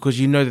people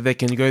because you know that they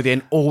can go there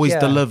and always Yeah.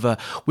 deliver.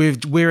 Whereas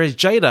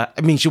Jada,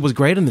 I mean, she was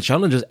great in the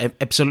challenges,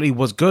 absolutely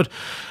was good,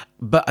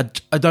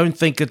 but I don't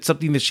think it's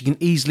something that she can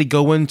easily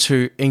go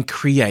into and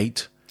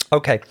create.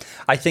 Okay,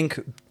 I think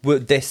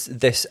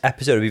this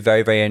episode will be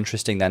very, very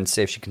interesting then to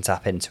see if she can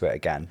tap into it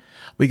again.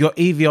 We got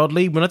Evie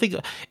Oddly. When I think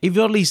Evie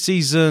Oddly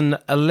season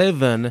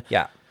 11,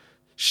 Yeah.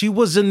 She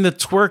was in the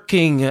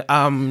twerking,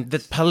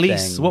 the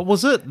police. Thing. What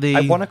was it?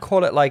 I want to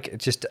call it like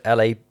just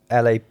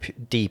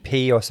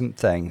LADP or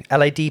something.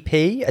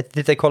 LADP?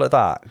 Did they call it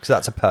that? Because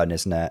that's a pun,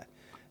 isn't it?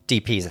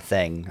 DP is a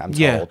thing, I'm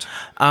told.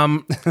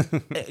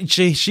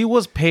 She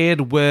was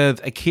paired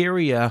with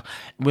Akira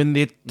when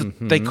they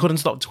couldn't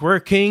stop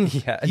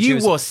twerking. Yeah, and you she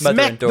was will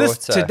mother and smack this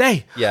daughter.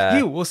 today. Yeah.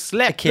 You will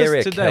slap Akira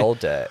this today.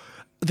 killed it.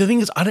 The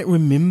thing is, I don't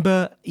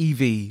remember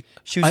Evie.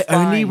 She was I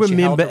only fine.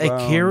 She held remember her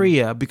own.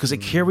 Akira because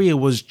Akira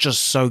was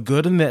just so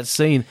good in that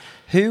scene.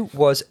 Who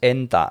was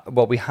in that?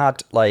 Well, we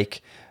had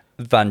like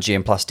Vanjie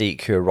and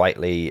Plastique, who are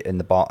rightly in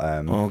the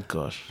bottom. Oh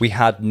gosh. We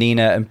had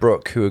Nina and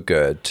Brooke, who were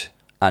good,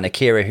 and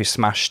Akira, who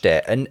smashed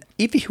it, and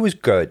Evie, who was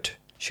good.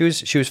 She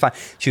was fine.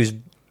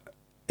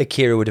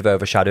 Akira would have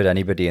overshadowed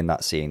anybody in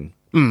that scene.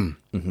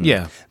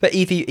 Yeah. But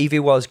Evie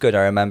was good.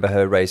 I remember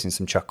her raising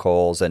some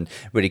chuckles and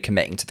really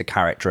committing to the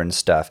character and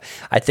stuff.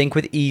 I think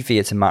with Evie,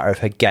 it's a matter of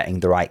her getting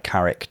the right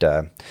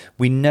character.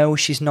 We know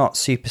she's not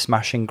super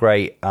smashing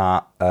great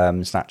at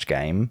Snatch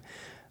Game.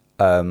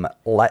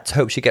 Let's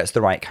hope she gets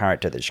the right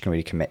character that she can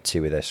really commit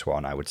to with this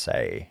one, I would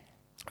say.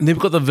 And then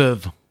we've got the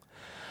Viv.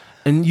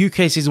 And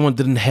UK season 1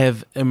 didn't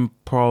have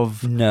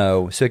improv.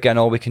 No. So again,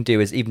 all we can do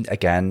is, even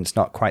again, it's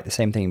not quite the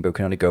same thing, but we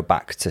can only go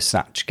back to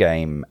Snatch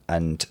Game.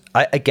 And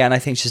I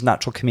think she's a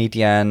natural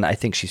comedian. I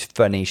think she's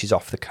funny. She's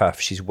off the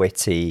cuff. She's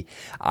witty.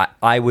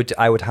 I would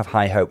have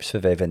high hopes for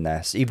Viv in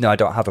this, even though I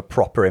don't have a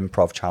proper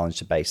improv challenge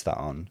to base that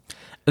on.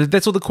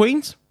 That's all the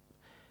queens?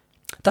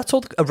 That's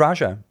all.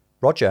 Roger.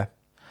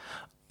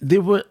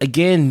 There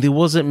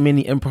wasn't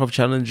many improv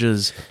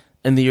challenges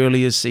in the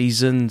earlier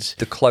seasons.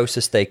 The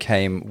closest they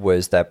came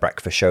was their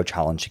breakfast show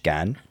challenge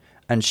again,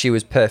 and she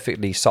was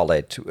perfectly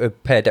solid,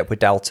 paired up with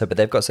Delta, but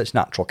they've got such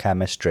natural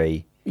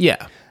chemistry.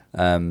 Yeah.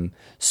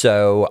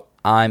 So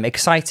I'm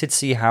excited to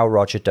see how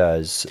Roger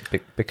does,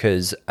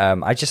 because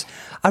I'm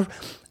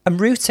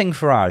rooting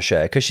for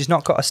Aja because she's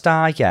not got a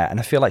star yet,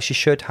 and I feel like she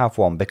should have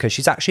one because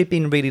she's actually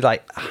been really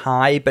like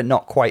high, but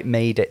not quite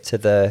made it to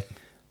the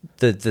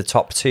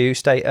top 2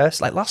 status.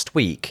 Like last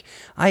week,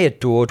 I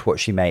adored what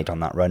she made on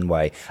that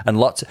runway, and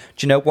do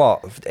you know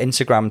what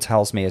Instagram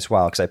tells me as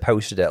well, because I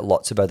posted it,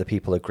 lots of other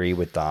people agree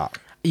with that.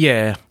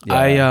 Yeah.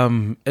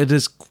 It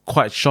is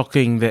quite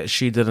shocking that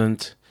she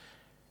didn't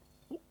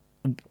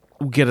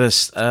get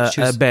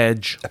a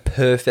badge. A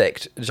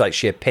perfect, it's like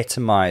she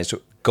epitomized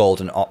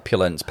golden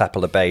opulence, Pepper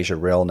LaBeija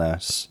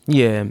realness.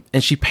 Yeah,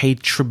 and she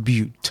paid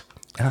tribute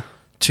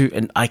to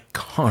an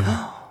icon.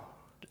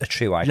 A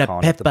true icon La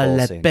of the Pepper ball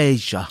scene.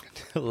 LaBeija.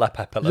 La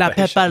Pepper LaBeija. La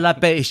Pepper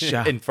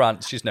LaBeija. In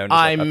France, she's known as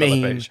La Pepper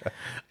LaBeija.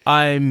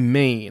 I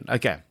mean,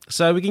 okay.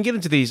 So we can get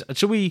into these.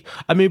 Should we?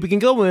 I mean, we can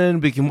go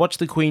in. We can watch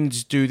the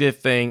queens do their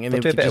thing, and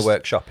They'll then do a bit of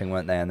workshopping,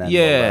 won't they? And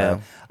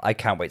then I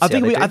can't wait. I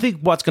think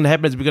what's going to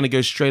happen is we're going to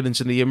go straight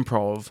into the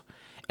improv,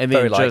 and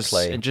then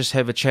just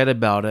have a chat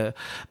about it.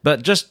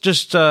 But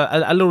just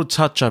a little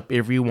touch up,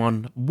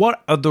 everyone.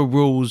 What are the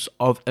rules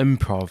of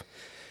improv?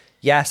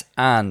 Yes,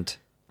 and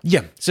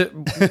yeah. So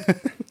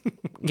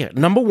yeah,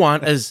 number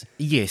 1 is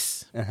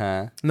yes.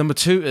 Number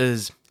 2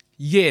 is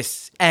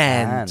yes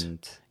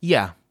and.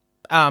 Yeah.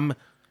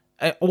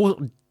 Or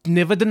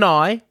never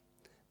deny.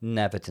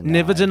 Never deny.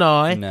 Never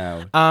deny.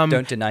 No.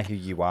 Don't deny who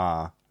you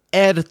are.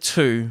 Add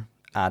to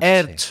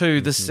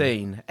Mm-hmm. the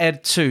scene.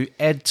 Add to.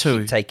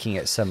 Keep taking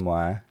it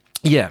somewhere.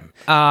 Yeah.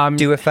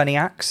 Do a funny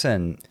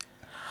accent.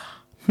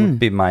 Would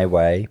be my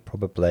way,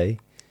 probably.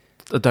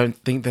 I don't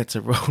think that's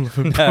a rule of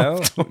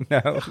improv. No.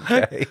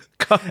 Okay.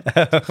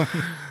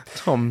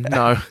 Tom,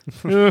 no.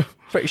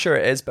 Pretty sure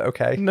it is, but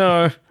okay.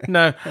 No.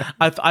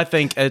 I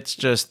think it's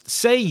just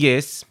say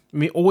yes.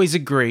 We always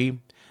agree.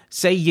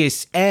 Say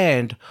yes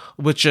and,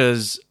 which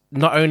is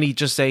not only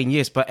just saying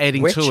yes, but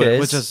adding to it,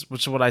 which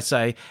is what I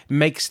say.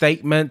 Make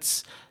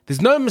statements.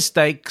 There's no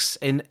mistakes,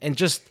 and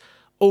just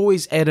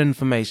always add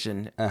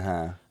information.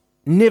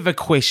 Never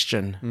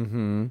question.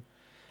 Mm-hmm.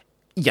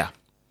 Yeah.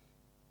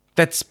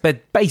 That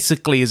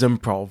basically is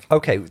improv.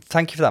 Okay,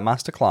 thank you for that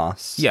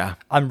masterclass. Yeah.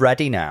 I'm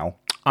ready now.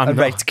 I'm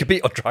ready to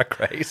compete on Drag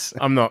Race.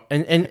 I'm not.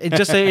 And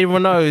just so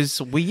everyone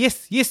knows,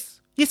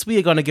 yes, we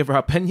are going to give our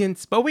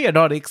opinions, but we are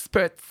not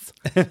experts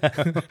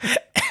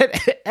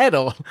at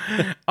all.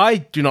 I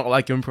do not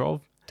like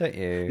improv. Don't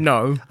you?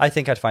 No. I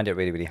think I'd find it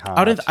really, really hard.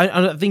 I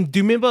don't think. Do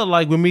you remember,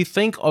 like, when we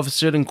think of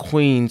certain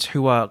queens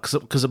who are,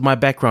 because my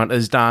background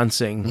is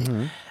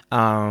dancing,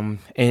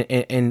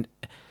 and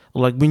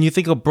like when you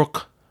think of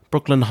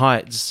Brooklyn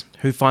Heights,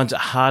 who finds it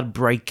hard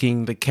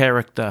breaking the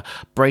character,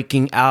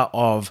 breaking out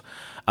of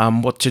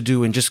what to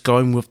do and just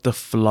going with the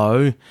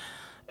flow.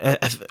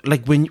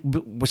 Like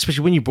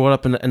especially when you brought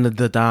up in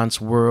the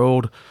dance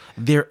world,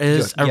 there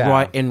is a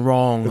right and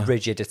wrong. The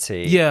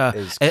rigidity. Yeah,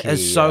 is key,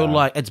 it's so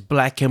like it's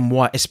black and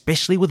white,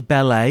 especially with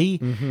ballet.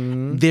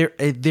 Mm-hmm. There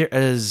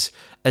is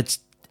it's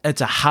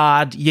a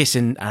hard yes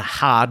and a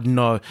hard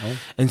no,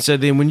 and so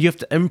then when you have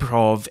to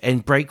improv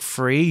and break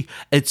free,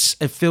 it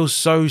feels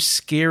so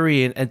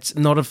scary and it's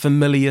not a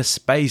familiar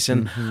space,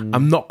 and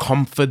I'm not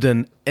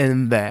confident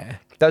in that.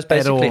 That was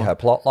basically all. her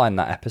plot line,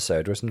 that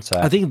episode, wasn't it?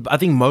 I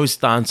think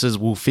most dancers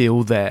will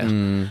feel that.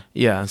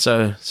 Yeah.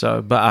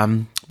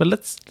 But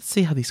let's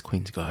see how these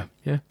queens go.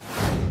 Yeah.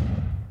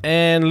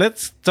 And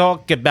let's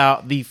talk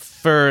about the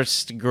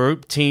first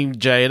group, Team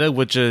Jada,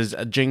 which is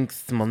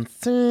Jinx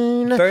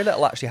Monsoon, Very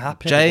little actually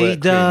happened in the workroom,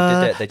 did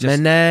Jada, it? They just...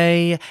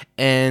 Monet,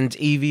 and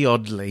Evie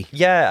Oddly.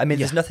 Yeah, I mean,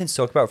 there's nothing to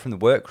talk about from the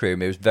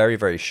workroom. It was very,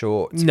 very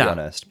short, to be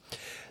honest.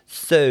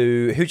 So,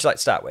 who'd you like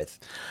to start with?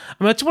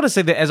 I mean, I just want to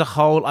say that as a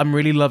whole, I'm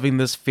really loving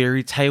this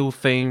fairy tale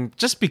theme,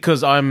 just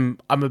because I'm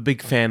a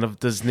big fan of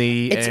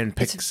Disney and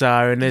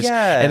Pixar, and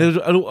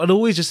it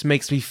always just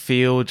makes me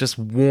feel just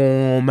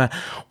warm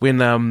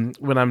when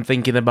I'm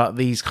thinking about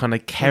these kind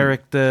of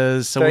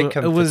characters. So Very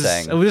it was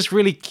just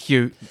really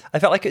cute. I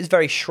felt like it was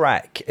very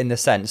Shrek in the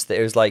sense that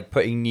it was like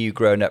putting new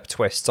grown-up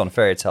twists on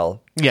fairy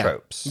tale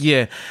tropes.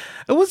 Yeah.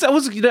 It was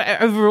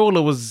overall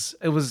it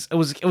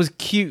was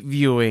cute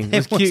viewing. It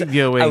was cute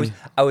viewing.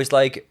 I was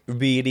like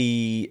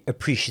really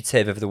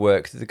appreciative of the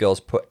work that the girls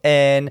put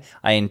in.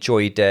 I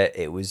enjoyed it.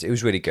 It was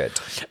really good.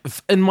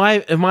 In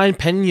my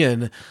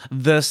opinion,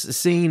 this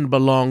scene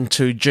belonged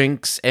to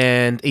Jinx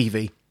and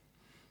Evie.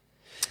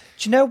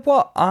 Do you know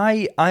what?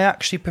 I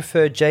actually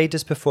prefer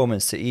Jada's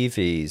performance to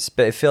Evie's,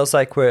 but it feels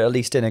like we're at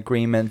least in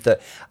agreement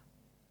that...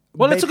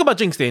 Well, let's talk about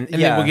Jinx then,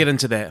 and then we'll get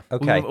into that.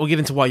 Okay. We'll get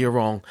into why you're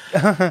wrong.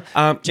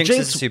 Jinx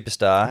is a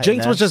superstar.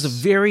 Jinx was just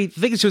I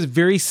think she was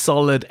very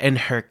solid in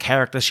her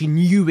character. She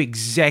knew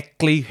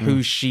exactly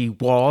who she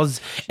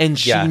was, and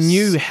she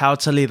knew how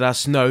to let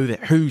us know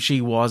that who she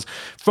was.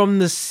 From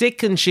the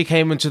second she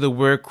came into the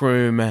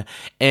workroom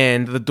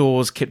and the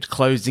doors kept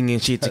closing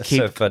and she had to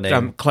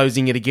keep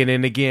closing it again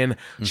and again,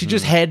 she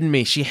just had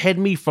me. She had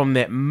me from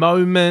that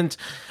moment.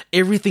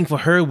 Everything for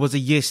her was a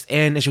yes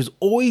and she was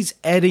always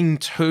adding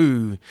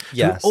to.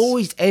 She was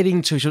always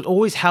adding to. She was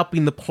always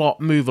helping the plot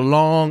move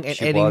along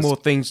and adding more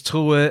things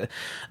to it.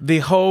 The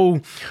whole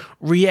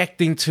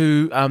reacting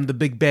to the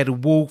big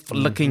bad wolf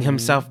licking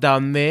himself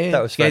down there.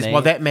 That was funny.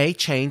 Well, that may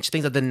change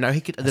things. I didn't know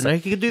he could do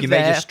that. You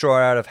made a straw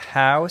out of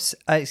house.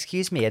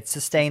 Excuse me, it's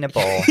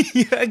sustainable.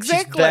 Yeah,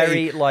 exactly. She's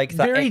very like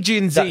that. Very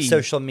Gen Z. That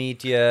social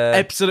media.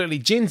 Absolutely.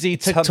 Gen Z,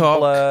 TikTok.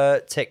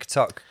 Tumblr,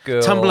 TikTok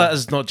girl. Tumblr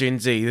is not Gen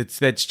Z.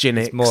 That's Gen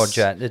X. It's more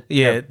Gen...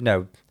 Yeah.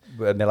 No,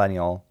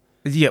 millennial.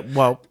 Yeah,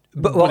 well...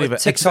 But whatever.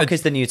 TikTok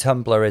is the new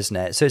Tumblr, isn't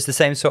it? So it's the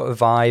same sort of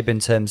vibe in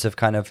terms of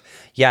kind of,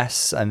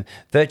 yes, I'm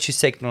virtue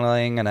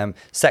signaling and I'm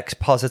sex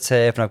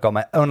positive and I've got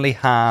my only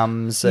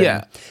hams.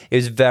 And it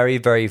was very,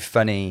 very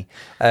funny.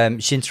 She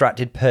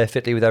interacted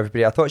perfectly with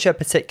everybody. I thought she had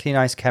particularly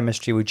nice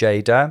chemistry with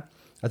Jada.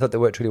 I thought they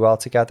worked really well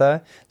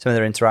together. Some of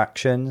their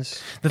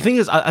interactions. The thing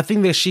is, I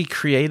think that she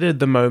created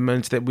the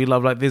moments that we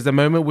love. Like, there's a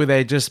moment where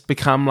they just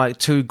become like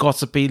two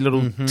gossipy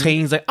little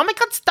teens. Like, oh my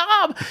God,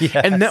 stop!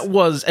 Yes. And that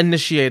was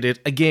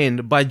initiated again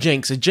by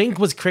Jinx. So Jinx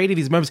was creating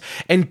these moments.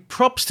 And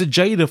props to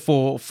Jada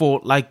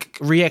for like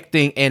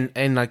reacting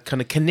and like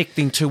kind of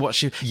connecting to what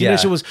she. You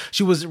know,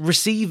 she was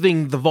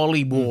receiving the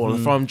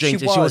volleyball from Jinx.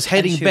 She was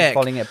heading back.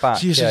 Volleying it back.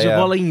 She was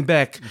volleying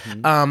back.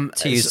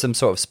 To use some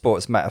sort of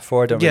sports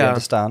metaphor, I don't really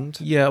understand.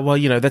 Yeah, well,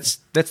 you know, that's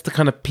the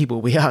kind of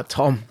people we are,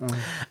 Tom.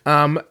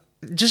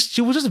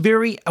 She was just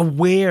very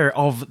aware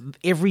of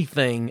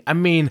everything. I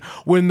mean,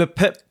 when the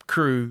Pip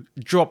crew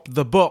dropped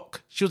the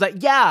book, she was like,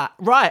 "Yeah,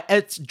 right,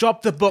 it's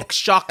drop the book."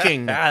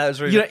 Shocking. That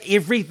was really... You know,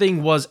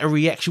 everything was a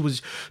reaction.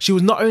 She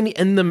was not only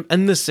in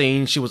the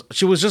scene. She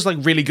was just like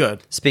really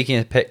good. Speaking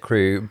of Pit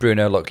crew,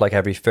 Bruno looked like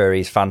every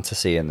furry's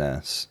fantasy in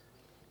this.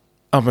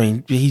 I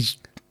mean,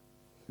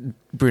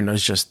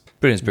 Bruno's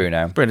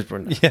Bruno. Bruno's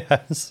Bruno.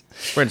 Yes,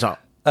 Bruno's hot.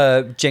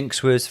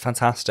 Jinx was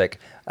fantastic.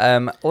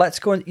 Let's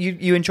go on.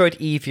 You enjoyed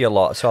Evie a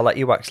lot, so I'll let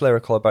you wax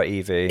lyrical about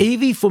Evie.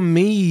 Evie for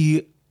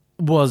me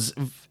was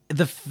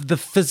the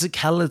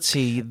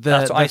physicality.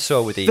 That's what I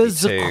saw with Evie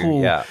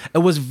too. Yeah. It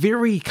was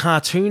very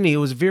cartoony. It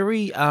was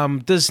very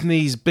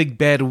Disney's Big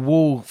Bad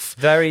Wolf.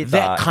 Very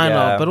that kind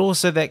of, but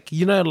also that,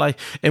 you know, like,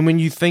 and when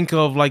you think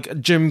of like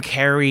Jim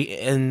Carrey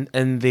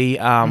in the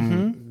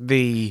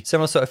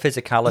similar sort of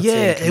physicality.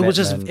 Yeah,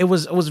 it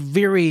was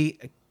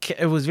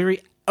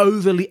very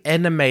overly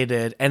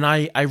animated, and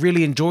I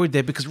really enjoyed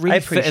that because it really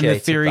fit in the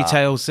fairy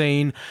tale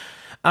scene.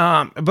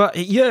 But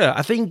yeah,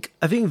 I think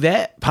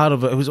that part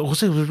of it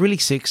was really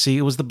sexy.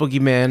 It was the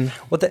boogeyman.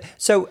 Well,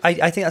 so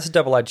I think that's a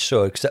double-edged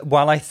sword, because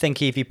while I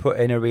think Evie put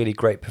in a really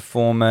great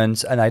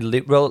performance, and I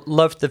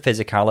loved the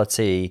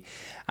physicality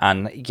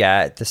and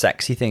the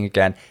sexy thing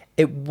again,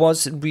 it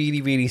was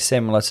really, really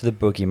similar to the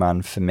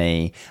boogeyman for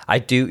me.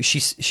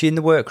 She in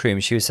the workroom,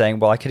 she was saying,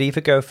 well, I could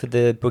either go for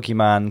the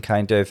boogeyman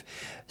kind of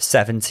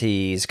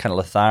 70s kind of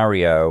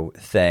Lothario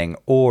thing,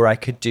 or I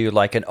could do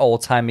like an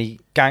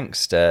old-timey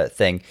gangster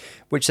thing,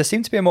 which there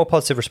seemed to be a more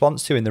positive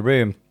response to in the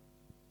room.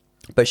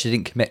 But she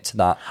didn't commit to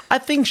that. I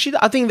think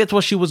that's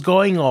what she was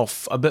going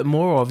off a bit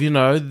more of, you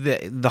know,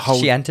 the whole...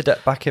 She ended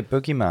up back at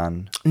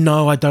Boogeyman.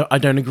 No, I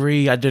don't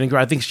agree. I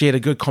think she had a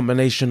good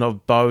combination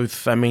of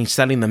both. I mean,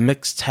 selling the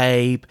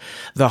mixtape,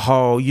 the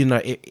whole, you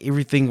know,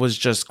 everything was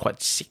just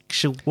quite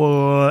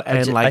sexual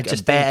and like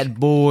a bad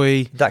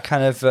boy. That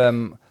kind of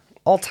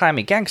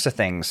old-timey gangster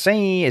thing.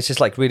 See, it's just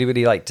like really,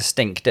 really like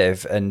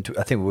distinctive, and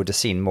I think we would have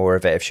seen more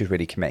of it if she was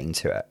really committing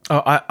to it.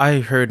 Oh, I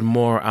heard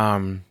more.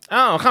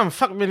 Oh, come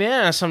fuck me in the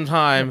ass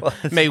sometime,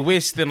 Mae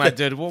West, than I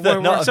did. Who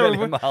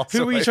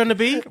were you trying to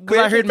be? Because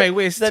I heard Mae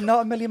West. They're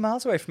not a million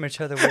miles away from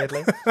each other,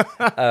 weirdly.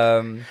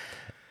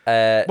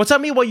 Well, tell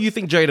me why you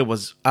think Jada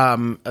was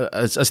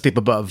a step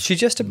above. She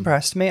just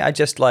impressed me. I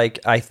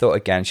thought,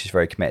 again, she's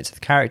very committed to the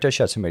character.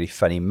 She had some really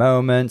funny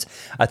moments.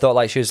 I thought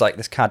like she was like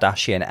this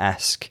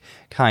Kardashian-esque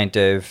kind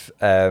of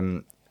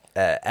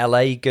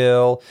LA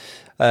girl.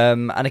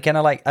 And again,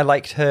 I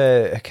liked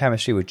her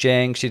chemistry with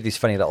Jinx. She did these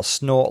funny little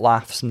snort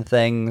laughs and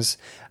things.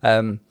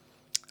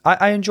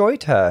 I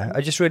enjoyed her.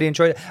 I just really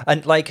enjoyed it.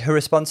 And like her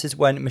responses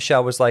when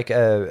Michelle was like,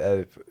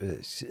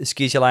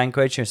 excuse your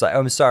language. She was like, oh,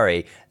 I'm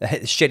sorry,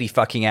 shitty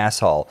fucking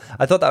asshole.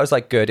 I thought that was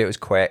like good. It was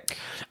quick.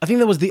 I think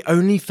that was the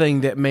only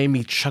thing that made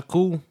me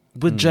chuckle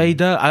with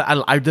Jada.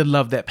 I did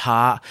love that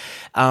part.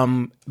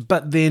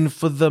 But then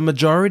for the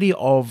majority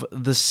of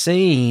the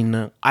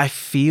scene, I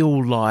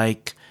feel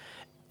like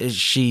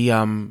she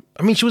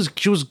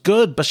was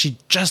good, but she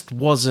just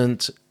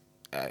wasn't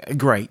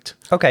great.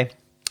 Okay.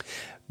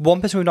 One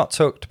person we've not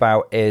talked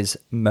about is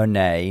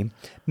Monet.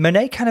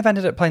 Monet kind of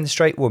ended up playing the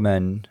straight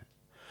woman.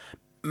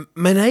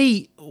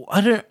 Monet,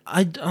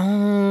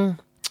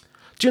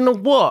 do you know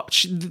what?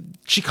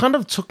 She kind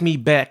of took me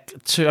back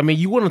to, I mean,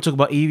 you want to talk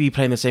about Evie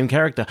playing the same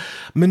character.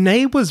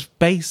 Monet was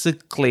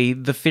basically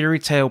the fairy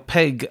tale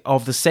pig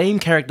of the same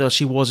character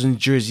she was in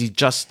Jersey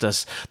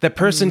Justice. That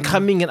person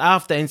coming in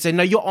after and saying,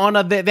 no, Your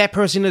Honor, that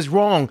person is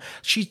wrong.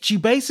 She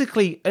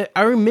basically,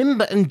 I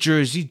remember in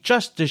Jersey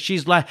Justice,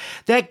 she's like,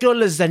 that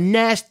girl is a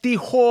nasty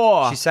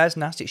whore. She says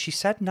nasty. She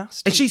said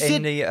nasty. And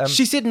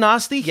she said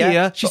nasty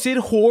here. She said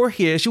whore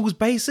here. She was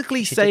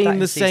basically saying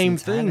the same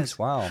thing as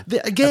well.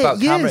 Again, about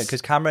Cameron, yes.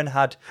 because Cameron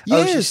had,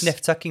 Yes. she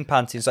sniffed tucking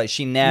panties. It's like,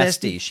 she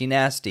nasty.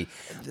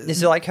 This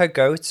is like her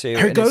go-to.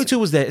 Her go-to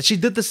was that. She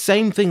did the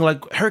same thing.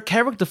 Like, her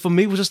character for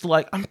me was just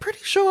like, I'm pretty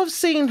sure I've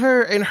seen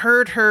her and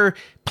heard her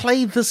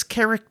play this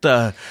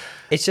character.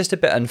 It's just a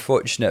bit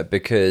unfortunate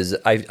because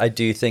I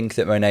do think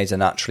that Monet's a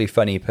naturally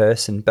funny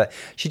person, but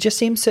she just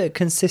seems to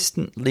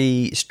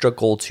consistently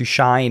struggle to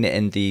shine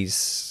in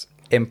these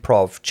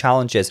improv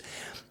challenges.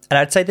 And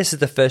I'd say this is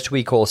the first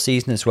week all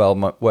season as well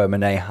where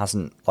Monet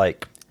hasn't,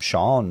 like,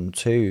 shone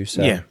too.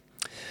 So. Yeah.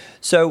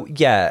 So,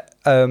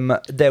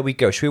 there we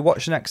go. Should we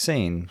watch the next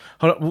scene?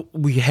 Hold on,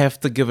 we have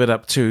to give it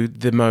up to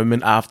the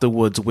moment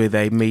afterwards where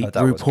they meet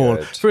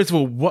RuPaul. First of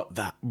all, what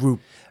that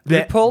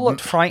RuPaul looked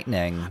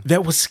frightening.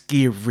 That was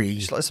scary.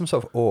 She's like some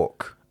sort of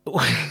orc.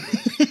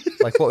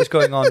 Like, what was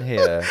going on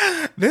here?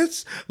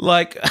 That's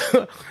like,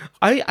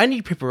 I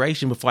need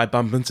preparation before I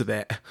bump into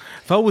that.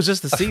 If I was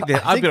just to see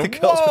that, I'd be like,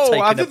 whoa!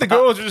 I think the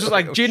girls were just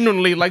like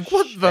genuinely like,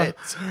 what the?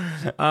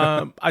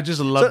 I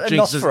just love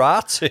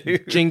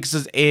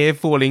Jinx's air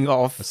falling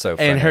off, so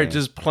and her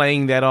just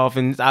playing that off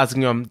and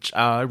asking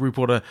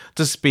RuPaul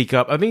to speak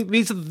up. I think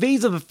these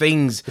are the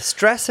things. The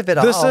stress of it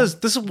all.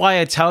 This is why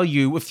I tell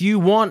you, if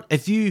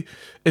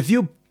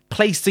you're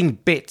placing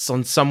bets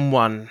on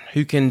someone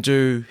who can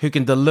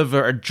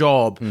deliver a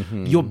job,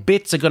 your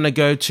bets are going to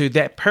go to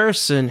that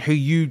person who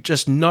you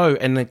just know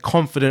and are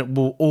confident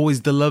will always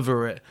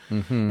deliver it.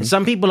 And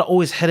some people are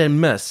always hit and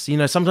miss. You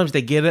know, sometimes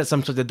they get it,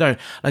 sometimes they don't.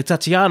 Like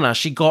Tatiana,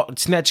 she got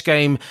Snatch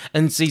Game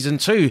in season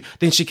 2,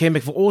 then she came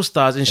back for All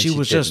Stars, and it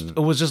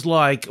was just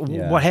like,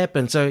 what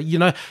happened? So, you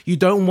know, you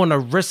don't want to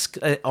risk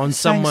it on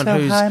someone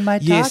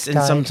who's yes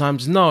and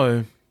sometimes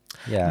no.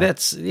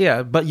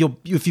 Yeah, but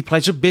if you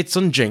place your bets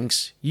on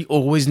Jinx, you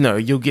always know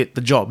you'll get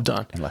the job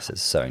done. Unless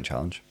it's a sewing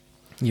challenge.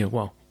 Yeah,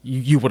 well,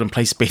 you wouldn't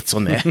place bets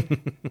on that.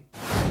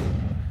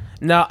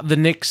 Now, the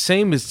next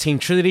scene is Team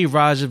Trinity,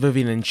 Raja,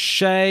 Vivian, and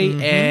Shay,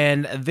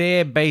 and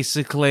they're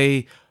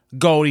basically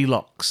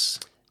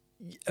Goldilocks.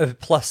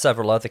 Plus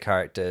several other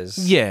characters.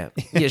 Yeah.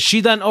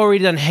 She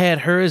already had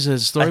hers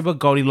as a story about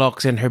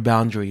Goldilocks and her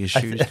boundary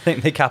issues. I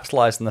think they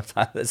capitalised on the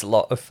fact that there's a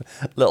lot of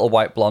little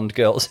white blonde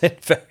girls in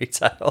fairy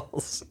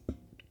tales.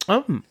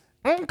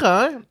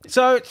 Okay.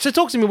 So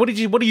talk to me. What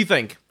do you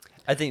think?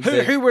 I think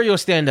who were your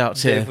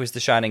standouts here? Viv was the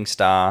shining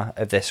star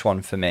of this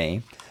one for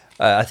me.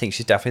 I think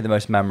she's definitely the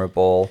most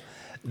memorable.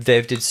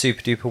 Viv did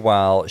super duper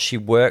well. She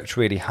worked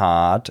really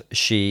hard.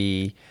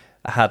 She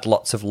had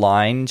lots of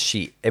lines.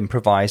 She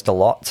improvised a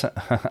lot,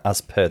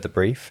 as per the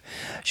brief.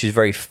 She was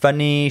very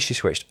funny. She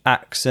switched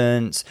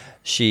accents.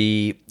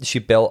 She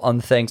built on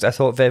things. I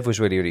thought Viv was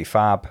really, really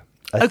fab.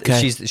 Okay.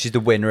 She's the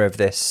winner of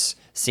this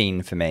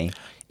scene for me.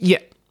 Yeah.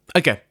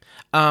 Okay.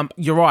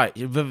 You're right.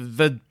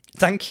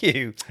 Thank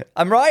you.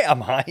 I'm right,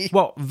 am I?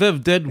 Well,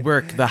 Viv did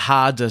work the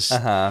hardest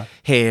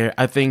here.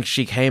 I think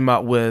she came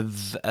up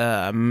with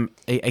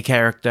a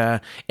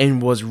character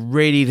and was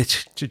ready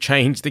to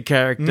change the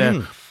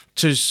character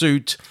to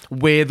suit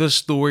where the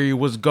story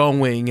was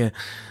going.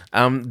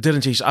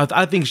 Didn't she?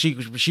 I think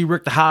she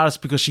worked the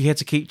hardest because she had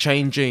to keep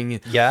changing.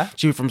 Yeah,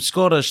 she went from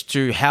Scottish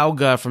to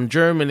Helga from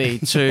Germany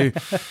to,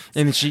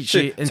 and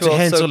she into to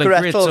Hansel and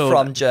Gretel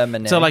from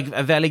Germany to like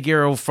Valley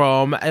Girl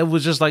from. It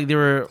was just like there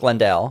were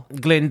Glendale.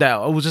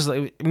 It was just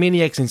like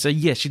many accents. So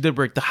yeah, she did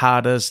work the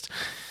hardest.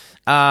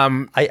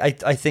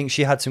 I think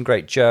she had some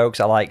great jokes.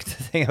 I liked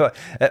the thing about.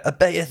 I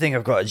bet you think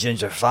I've got a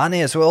ginger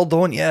fanny as well,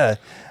 don't you?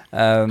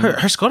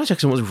 Her Scottish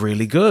accent was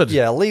really good.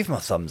 Yeah, leave my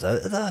thumbs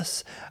out of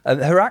this.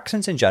 Her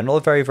accents in general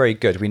are very, very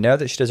good. We know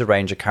that she does a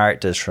range of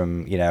characters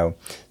from,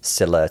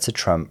 Scylla to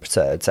Trump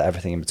to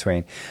everything in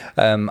between.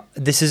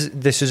 This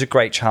is a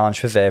great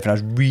challenge for Viv, and I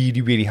was really,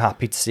 really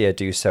happy to see her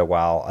do so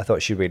well. I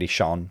thought she really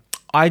shone.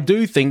 I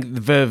do think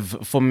Viv,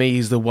 for me,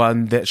 is the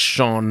one that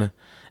shone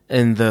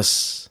in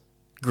this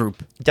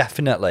group.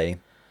 Definitely.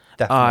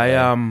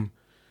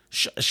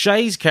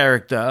 Shay's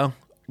character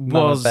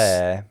was... Mama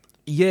Bear.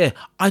 Yeah,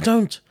 I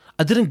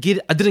didn't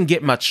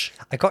get much.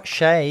 I got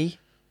Shay.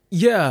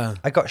 Yeah,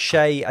 I got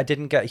Shay. I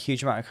didn't get a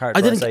huge amount of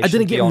characterization. I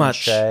didn't get much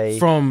Shay.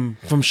 from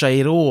Shay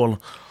at all.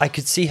 I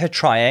could see her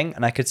trying,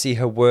 and I could see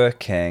her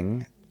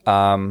working.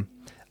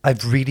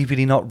 I've really,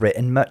 really not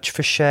written much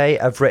for Shay.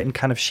 I've written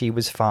kind of she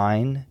was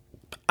fine.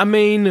 I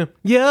mean,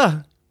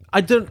 yeah,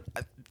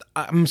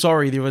 I'm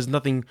sorry, there was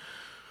nothing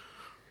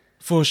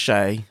for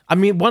Shay. I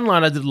mean, one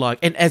line I did like,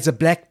 and as a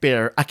black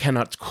bear, I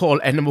cannot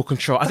call animal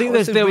control. I think that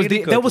was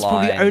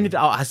probably the only.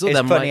 I saw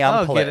that. Funny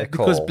and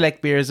political. Because black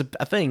bear is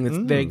a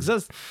thing. They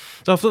exist.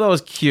 So I thought that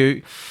was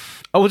cute.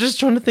 I was just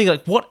trying to think,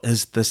 like, what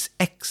is this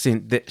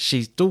accent that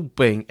she's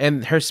doing?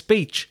 And her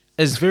speech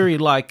is very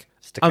like,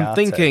 I'm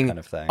thinking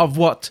kind of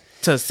what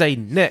to say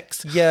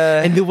next.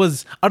 Yeah. And there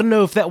was, I don't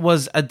know if that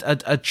was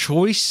a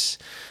choice,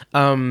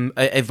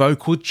 a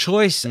vocal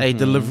choice, a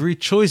delivery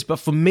choice, but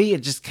for me,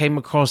 it just came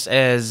across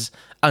as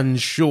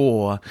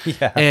unsure.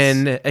 Yes.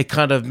 And it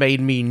kind of made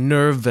me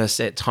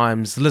nervous at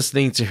times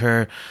listening to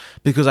her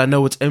because I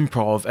know it's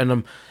improv,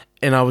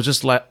 and I was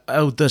just like,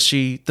 oh, does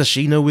she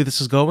know where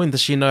this is going? Does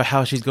she know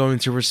how she's going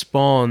to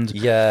respond?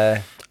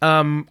 Yeah.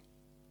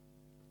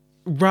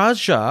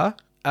 Raja,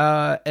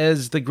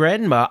 as the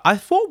grandma, I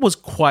thought was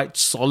quite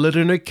solid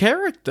in her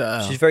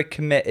character. She's very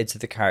committed to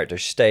the character.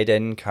 She stayed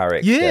in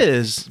character.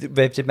 Yes.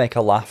 Viv did make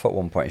her laugh at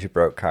one point. She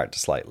broke character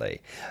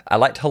slightly. I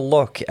liked her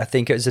look. I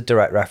think it was a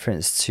direct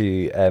reference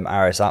to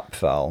Iris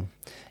Apfel.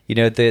 You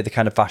know, the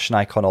kind of fashion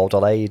icon older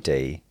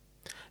lady.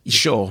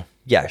 Sure.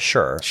 Yeah,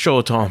 sure.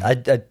 Sure, Tom.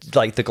 I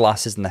like the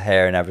glasses and the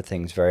hair and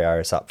everything's very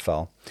Iris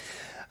Apfel.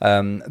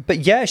 But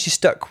yeah, she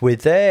stuck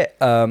with it.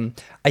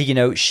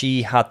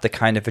 She had the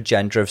kind of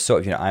agenda of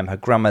sort of, I'm her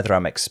grandmother,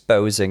 I'm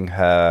exposing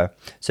her.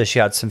 So she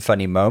had some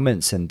funny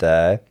moments in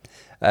there.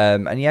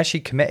 And yeah, she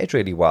committed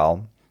really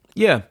well.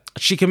 Yeah,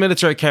 she committed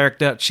to her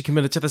character. She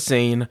committed to the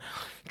scene.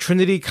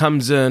 Trinity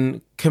comes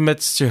in,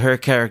 commits to her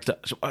character.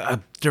 A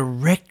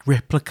direct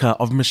replica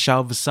of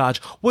Michelle Visage.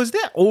 Was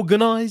that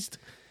organized?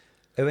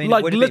 I mean,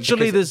 like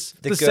literally the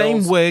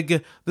same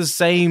wig, the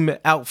same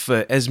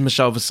outfit as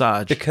Michelle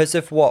Visage. Because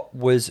of what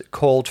was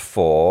called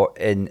for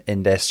in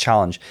this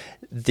challenge,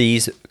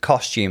 these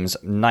costumes,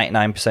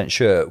 99%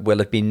 sure, will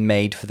have been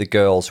made for the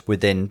girls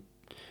within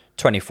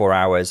 24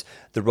 hours.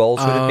 The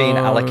roles would have been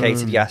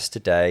allocated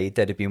yesterday.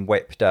 They'd have been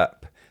whipped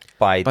up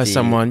by the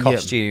someone,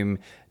 costume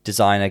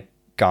designer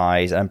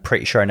guys. I'm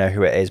pretty sure I know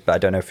who it is, but I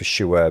don't know for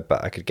sure,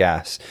 but I could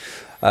guess.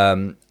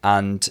 And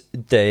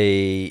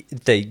it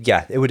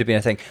would have been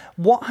a thing.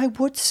 What I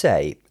would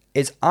say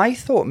is I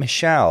thought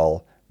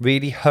Michelle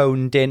really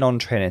honed in on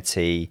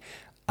Trinity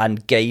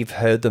and gave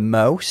her the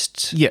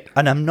most. Yeah.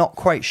 And I'm not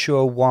quite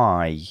sure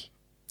why.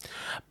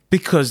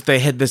 Because they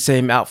had the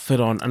same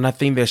outfit on, and I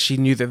think that she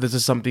knew that this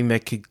is something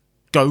that could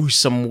go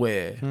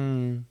somewhere.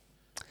 Do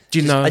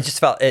you know? I just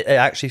felt, it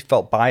actually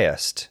felt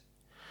biased.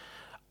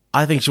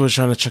 I think she was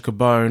trying to chuck a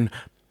bone.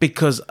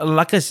 Because,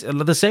 like I said,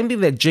 the same thing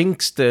that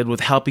Jinx did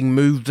with helping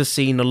move the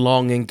scene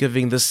along and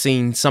giving the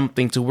scene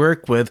something to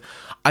work with,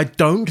 I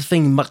don't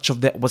think much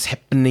of that was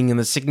happening in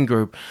the second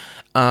group.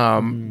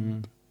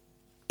 That's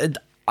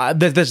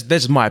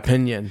my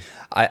opinion.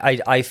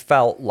 I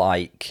felt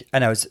like,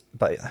 and I was,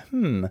 but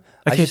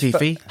Okay,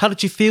 Fifi. How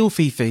did you feel,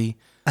 Fifi?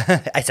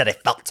 I said I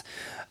felt.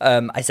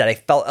 I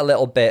felt a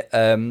little bit,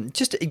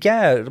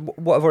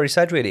 what I've already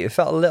said, really. It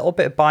felt a little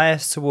bit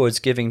biased towards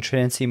giving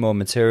Trinity more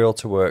material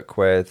to work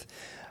with.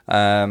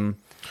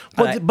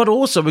 But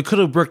also, it could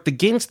have worked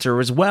against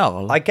her as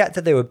well. I get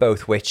that they were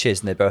both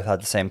witches and they both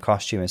had the same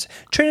costumes.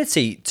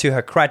 Trinity, to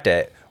her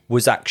credit,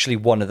 was actually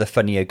one of the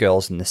funnier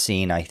girls in the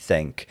scene, I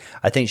think.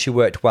 I think she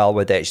worked well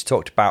with it. She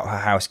talked about her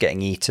house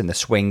getting eaten, the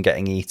swing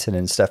getting eaten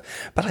and stuff.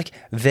 But, like,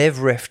 Viv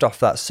riffed off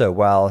that so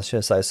well. She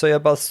was like, so you're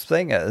both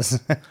swingers.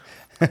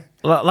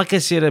 Like I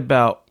said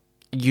about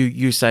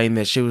you saying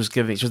that she was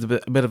a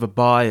bit of a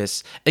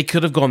bias. It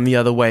could have gone the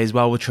other way as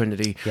well with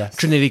Trinity. Yes.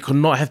 Trinity could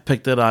not have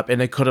picked it up,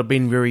 and it could have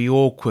been very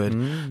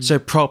awkward. So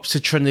props to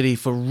Trinity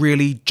for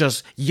really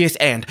just yes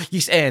and.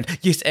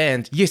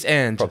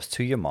 Props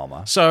to your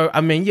mama. So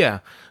I mean, yeah.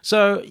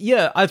 So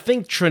yeah, I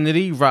think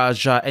Trinity,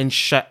 Raja,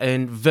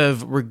 and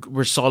Viv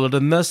were solid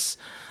in this.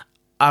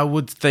 I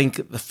would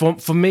think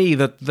for me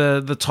that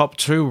the top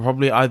two would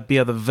probably I'd be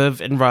either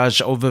Viv and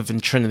Raja or Viv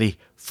and Trinity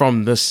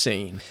from this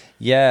scene.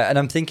 Yeah, and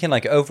I'm thinking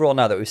like overall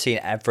now that we've seen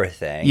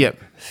everything. Yep.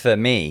 For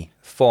me,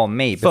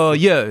 For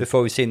you.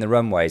 before we've seen the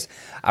runways,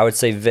 I would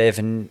say Viv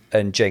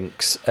and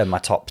Jinx are my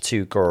top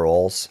two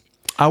girls.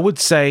 I would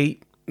say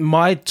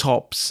my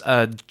tops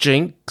are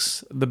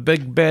Jinx, the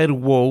Big Bad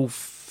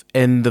Wolf,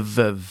 and the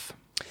Viv.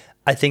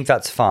 I think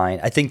that's fine.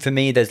 I think for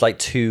me, there's like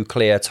two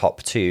clear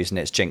top twos, and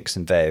it's Jinx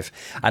and Viv.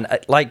 And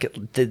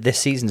this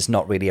season's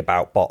not really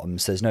about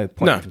bottoms. There's no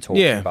point even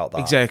talking about that.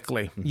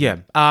 Exactly. Yeah.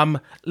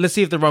 Let's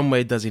see if the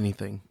runway does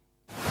anything.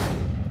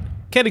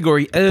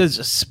 Category is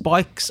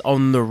spikes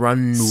on the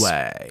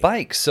runway.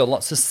 Spikes, so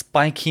lots of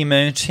spiky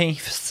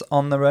motifs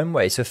on the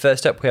runway. So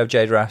first up, we have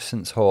Jada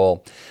Essence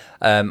Hall.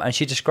 And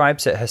she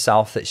describes it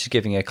herself that she's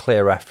giving a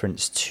clear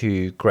reference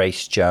to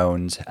Grace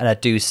Jones, and I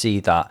do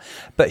see that.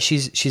 But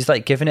she's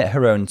like giving it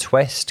her own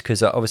twist,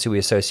 because obviously we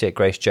associate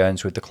Grace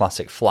Jones with the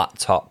classic flat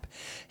top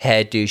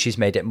hairdo. She's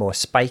made it more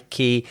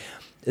spiky.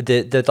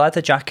 The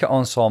leather jacket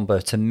ensemble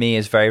to me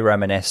is very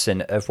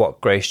reminiscent of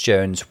what Grace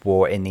Jones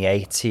wore in the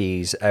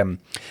 80s,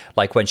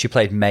 like when she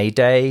played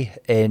Mayday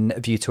in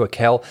View to a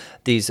Kill.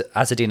 These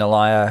Azadine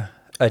Alaya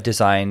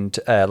designed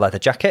leather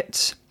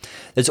jackets.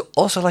 There's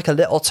also like a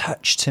little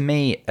touch to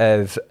me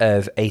of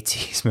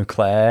 80s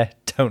Mugler.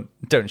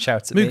 Don't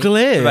shout at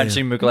Mugler. me. I'm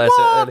mentioning Mugler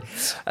so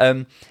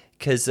early.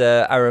 Because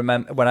I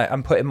remember when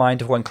I'm put in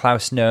mind of when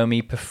Klaus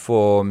Nomi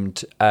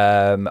performed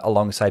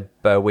alongside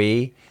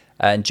Bowie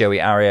and Joey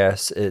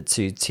Arias to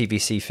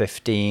TVC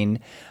 15,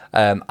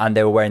 and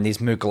they were wearing these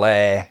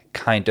Mugler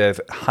kind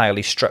of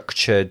highly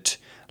structured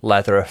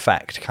leather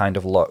effect kind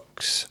of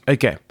looks.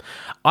 Okay,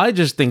 I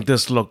just think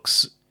this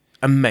looks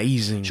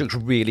amazing. She looks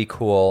really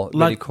cool.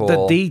 Like really cool.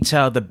 the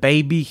detail, the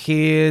baby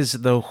hairs,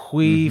 the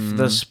weave,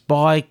 the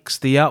spikes,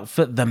 the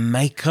outfit, the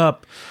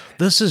makeup.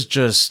 This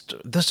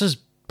is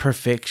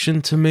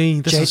perfection to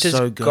me. This is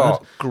so good.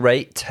 Got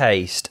great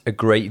taste, a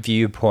great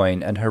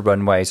viewpoint, and her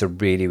runways are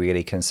really,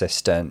 really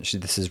consistent.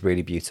 This is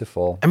really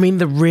beautiful. I mean,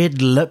 the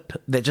red lip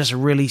that just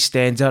really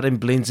stands out and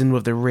blends in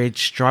with the red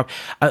stripe.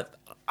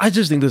 I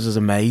just think this is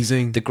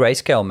amazing. The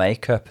grayscale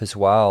makeup as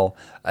well,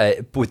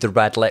 with the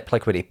red lip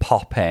like really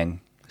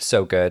popping.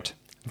 So good.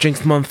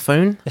 Jinx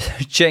Monsoon.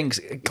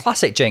 Jinx,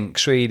 classic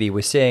Jinx, really.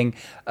 We're seeing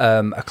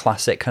a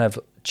classic kind of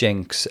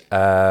Jinx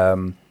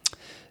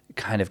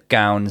kind of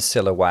gown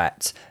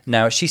silhouette.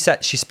 Now, she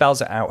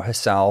spells it out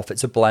herself.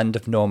 It's a blend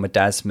of Norma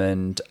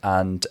Desmond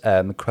and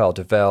Cruella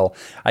de Vil.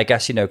 I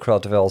guess,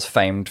 Cruella de Vil's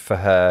famed for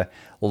her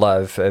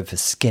love of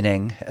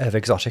skinning of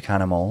exotic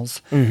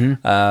animals.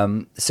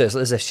 Mm-hmm. So it's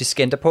as if she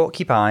skinned a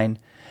porcupine.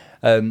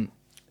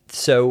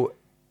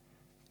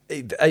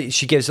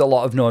 She gives a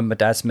lot of Norma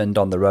Desmond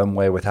on the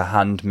runway with her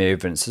hand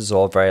movements. It's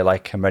all very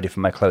like, I'm ready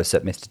for my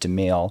close-up, Mr.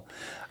 DeMille.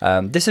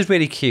 This is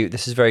really cute.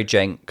 This is very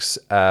Jinx.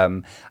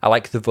 I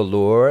like the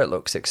velour. It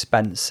looks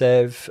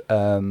expensive.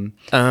 And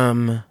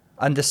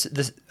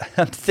this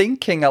I'm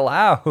thinking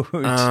aloud.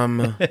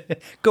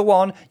 Go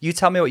on. You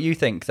tell me what you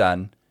think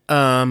then.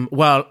 Yeah.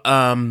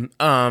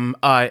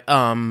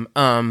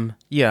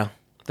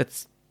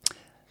 That's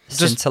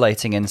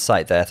scintillating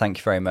insight there. Thank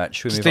you very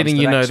much. Just letting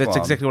you know that's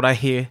exactly what I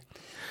hear.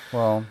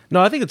 Well,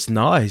 no, I think it's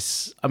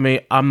nice. I mean,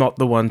 I'm not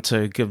the one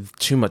to give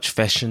too much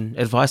fashion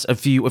advice.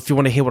 If you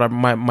want to hear what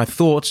my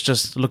thoughts,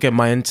 just look at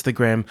my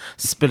Instagram,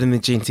 Spilling the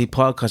GNT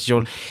podcast.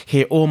 You'll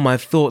hear all my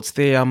thoughts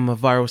there. I'm a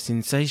viral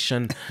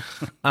sensation.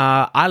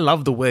 I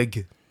love the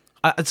wig.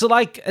 It's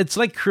like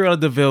Cruella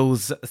de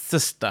Vil's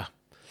sister.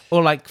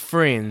 Or like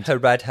friend. Her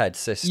redhead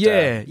sister.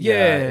 Yeah.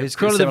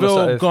 Cruella de Vil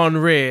sort of gone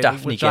red.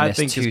 Daphne which Guinness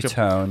I think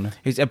two-tone.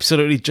 is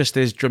absolutely just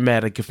as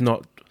dramatic, if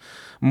not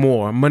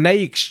more.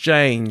 Monet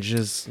Exchange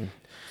is...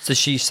 So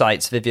she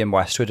cites Vivienne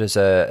Westwood as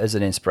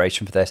an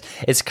inspiration for this.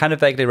 It's kind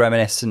of vaguely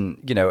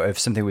reminiscent, of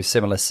something we've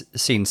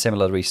seen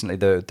similar recently,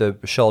 the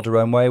shoulder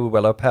runway with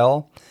Willow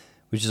Pill,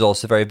 which is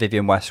also very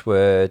Vivienne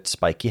Westwood,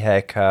 spiky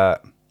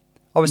haircut.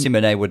 Obviously,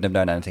 Monet wouldn't have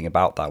known anything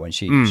about that when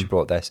she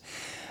brought this.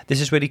 This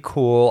is really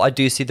cool. I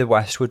do see the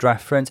Westwood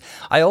reference.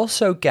 I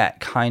also get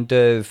kind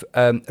of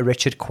a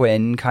Richard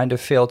Quinn kind of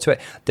feel to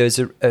it. There's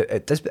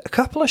a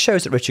couple of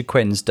shows that Richard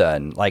Quinn's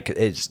done, like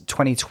it's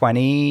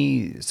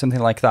 2020, something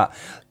like that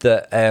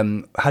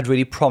had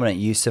really prominent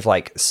use of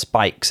like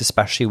spikes,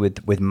 especially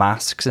with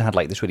masks, and had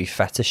like this really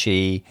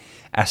fetishy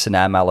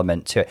S&M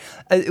element to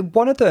it.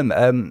 One of them,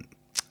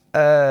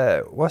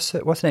 what's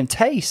her name?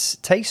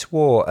 Tace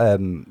wore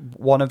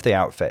one of the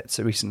outfits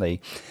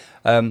recently.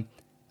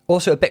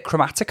 Also a bit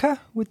Chromatica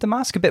with the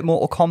mask, a bit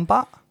Mortal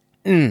Kombat.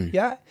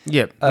 Yeah,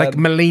 like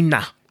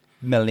Melina.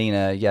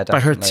 Melina, yeah, But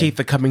definitely. her teeth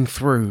are coming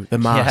through the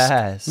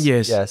mask.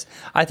 Yes.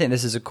 I think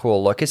this is a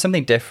cool look. It's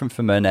something different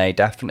for Monet,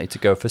 definitely, to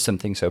go for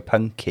something so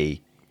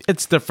punky.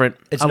 It's different.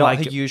 It's I not like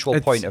her it. usual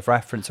It's- point of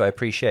reference, so I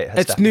appreciate her.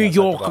 It's stepping New outside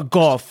the York box.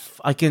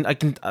 goth. I can.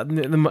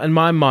 In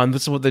my mind,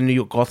 this is what the New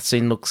York goth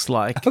scene looks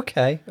like.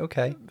 Okay.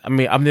 I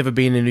mean, I've never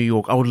been in New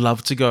York. I would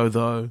love to go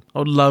though. I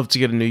would love to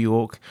go to New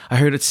York. I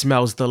heard it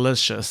smells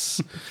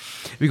delicious.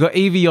 We got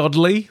Evie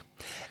Oddly.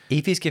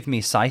 Evie's giving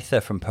me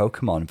Scyther from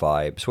Pokemon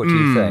vibes. What do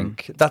you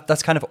think?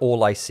 That's kind of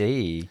all I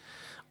see.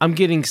 I'm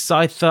getting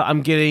Scyther.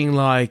 I'm getting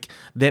like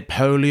that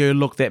polio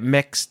look that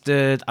Max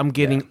did. I'm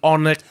getting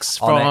Onyx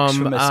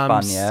from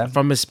España.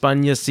 From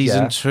España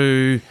season Yeah.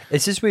 2.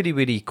 This is really,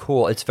 really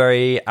cool. It's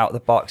very out of the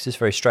box. It's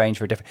very strange,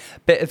 very different.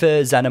 Bit of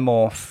a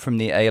xenomorph from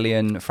the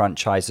Alien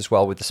franchise as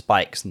well, with the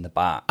spikes in the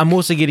back. I'm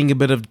also getting a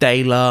bit of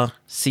Dayla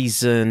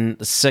season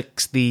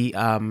 6.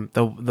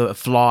 The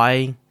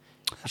fly.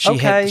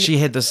 She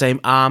had the same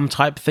arm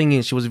type thing,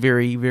 and she was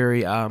very,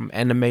 very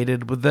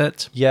animated with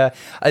it. Yeah,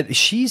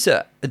 she's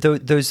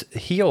those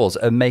heels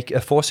are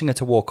forcing her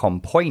to walk on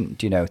point.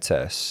 Do you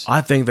notice?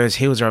 I think those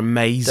heels are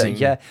amazing.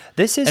 Yeah,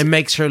 this is It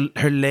makes her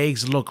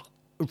legs look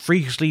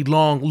freakishly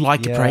long,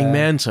 like a praying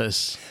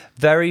mantis.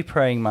 very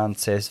praying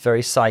mantis,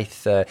 very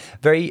Scyther,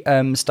 very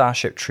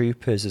Starship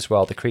Troopers as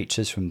well. The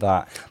creatures from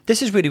that.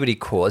 This is really, really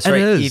cool. It's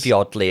very Evie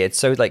Oddly. It's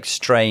so like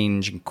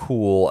strange and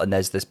cool, and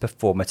there's this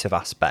performative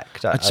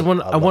aspect. I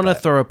want to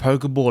throw a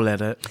Pokeball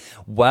at it.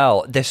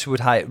 Well, this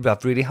would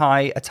have really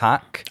high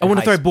attack. I want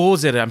to throw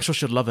balls at it. I'm sure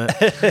she'd love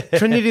it.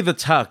 Trinity the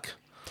Tuck.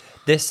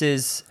 This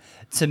is,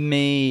 to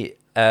me,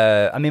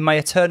 I mean, my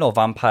eternal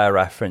vampire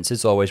reference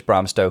is always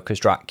Bram Stoker's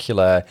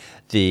Dracula,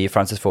 the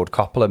Francis Ford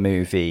Coppola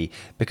movie,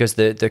 because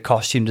the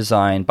costume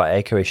design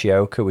by Eiko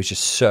Ishioka was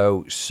just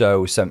so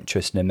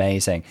sumptuous and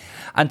amazing.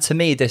 And to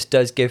me, this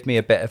does give me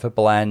a bit of a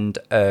blend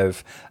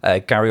of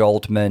Gary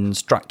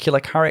Oldman's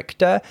Dracula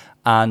character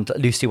and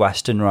Lucy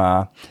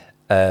Westenra,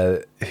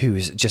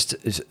 who's just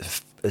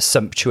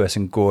sumptuous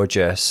and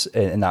gorgeous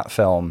in that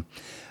film.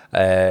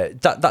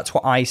 That's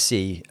what I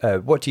see.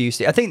 What do you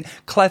see? I think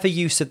clever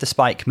use of the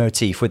spike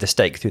motif with a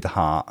stake through the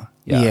heart.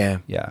 Yeah.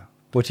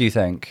 What do you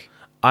think?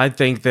 I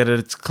think that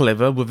it's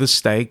clever with the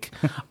stake.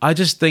 I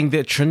just think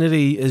that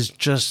Trinity is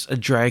just a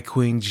drag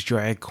queen's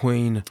drag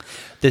queen.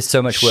 There's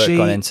so much work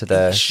gone into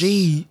this.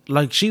 She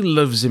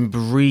lives and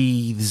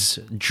breathes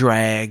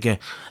drag.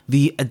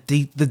 The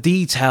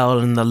detail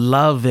and the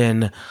love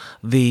and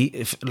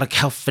like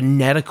how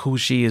fanatical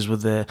she is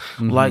with it.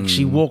 Like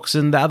she walks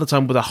in the other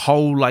time with a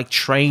whole like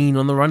train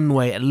on the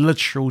runway, a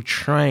literal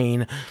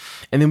train.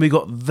 And then we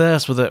got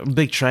this with a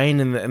big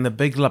train and the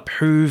big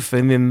lapoof,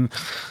 and then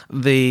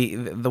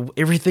the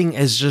everything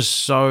is just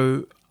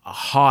so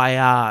high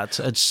art.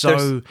 It's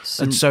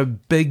so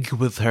big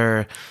with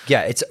her.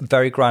 Yeah, it's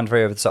very grand,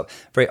 very over the top,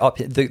 very up.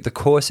 The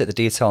corset, the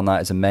detail on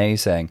that is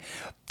amazing.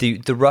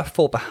 The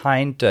ruffle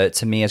behind it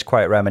to me is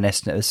quite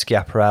reminiscent of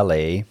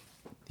Schiaparelli.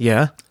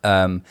 Yeah.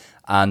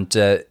 And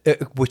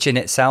which in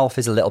itself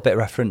is a little bit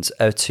reference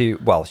to,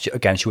 well, she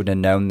wouldn't have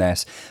known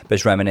this, but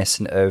it's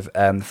reminiscent of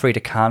Frida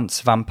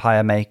Kahlo's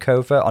Vampire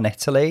Makeover on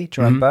Italy.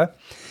 Do you remember?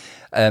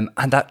 And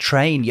that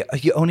train,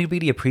 you only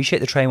really appreciate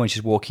the train when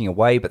she's walking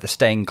away, but the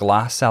stained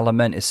glass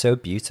element is so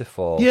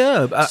beautiful.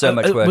 Yeah. So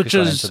much work which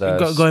has gone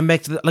into those. Going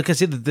back to, like I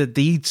said, the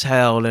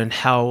detail and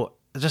how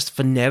just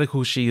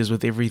fanatical she is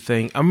with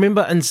everything. I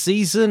remember in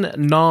season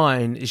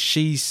 9,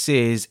 she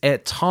says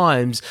at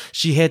times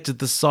she had to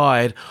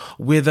decide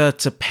whether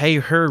to pay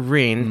her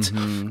rent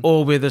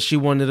or whether she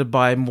wanted to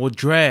buy more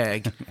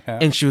drag.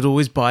 And she would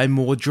always buy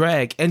more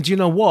drag. And you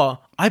know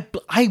what?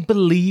 I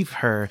believe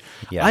her.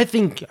 Yeah. I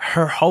think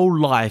her whole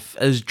life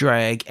is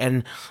drag,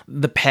 and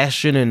the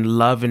passion and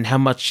love and how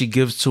much she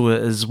gives to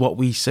it is what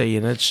we see.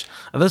 And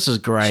this is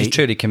great. She's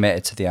truly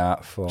committed to the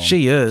art form.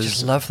 She is.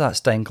 Just love that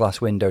stained glass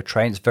window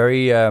train. It's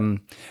very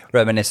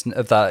reminiscent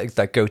of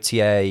that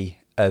Gautier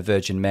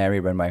Virgin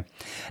Mary runway.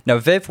 Now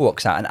Viv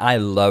walks out, and I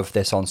love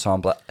this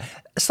ensemble.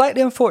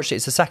 Slightly unfortunate,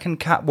 it's the second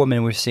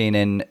Catwoman we've seen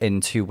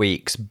in 2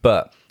 weeks,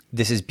 but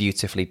this is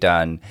beautifully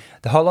done.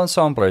 The whole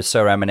ensemble is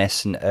so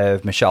reminiscent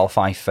of Michelle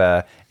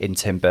Pfeiffer in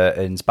Tim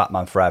Burton's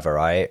Batman Forever,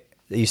 right?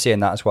 Are you seeing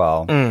that as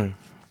well?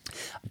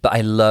 But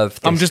I love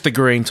this. I'm just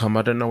agreeing, Tom.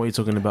 I don't know what you're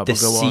talking about, but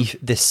go on.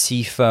 The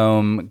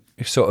seafoam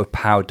sort of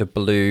powder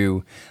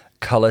blue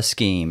color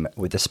scheme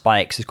with the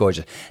spikes is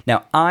gorgeous.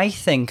 Now, I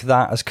think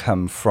that has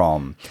come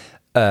from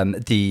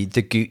the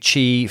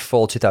Gucci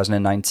Fall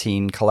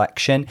 2019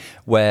 collection,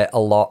 where a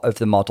lot of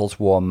the models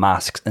wore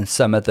masks, and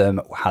some of them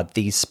had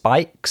these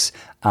spikes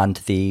and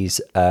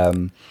these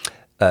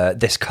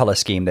this color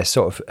scheme, this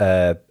sort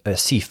of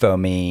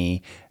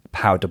seafoamy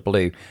powder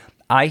blue.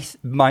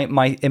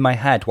 In my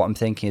head, what I'm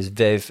thinking is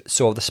Viv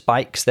saw the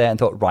spikes there and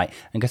thought, right,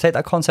 I'm going to take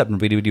that concept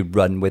and really, really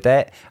run with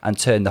it and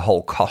turn the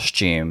whole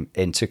costume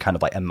into kind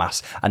of like a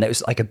mask. And it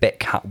was like a bit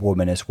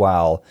Catwoman as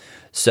well.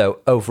 So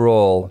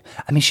overall,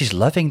 I mean, she's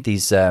loving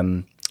these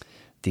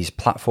these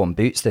platform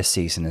boots this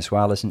season as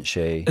well, isn't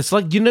she? It's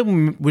like,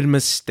 when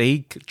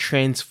Mystique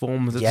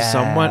transforms into Yes,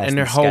 someone and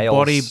her the whole scales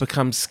body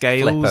becomes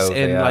scales flip over,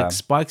 and yeah. like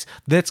spikes.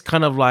 That's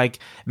kind of like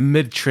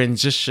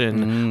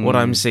mid-transition, what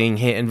I'm seeing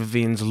here in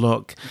Vivienne's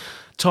look.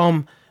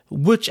 Tom,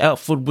 which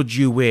outfit would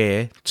you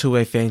wear to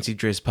a fancy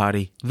dress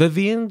party?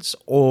 Vivienne's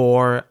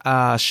or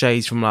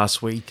Shay's from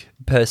last week?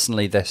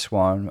 Personally, this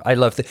one. I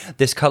love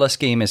this color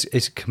scheme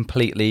is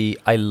completely.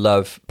 I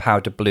love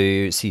powder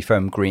blue,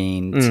 seafoam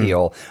green,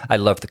 teal. I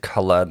love the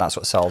color. That's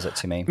what sells it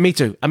to me. Me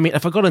too. I mean,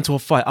 if I got into a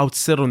fight, I would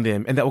sit on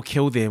them and that will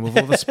kill them with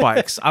all the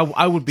spikes.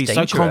 I would be so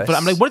Dangerous. confident.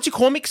 I'm like, what did you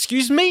call me?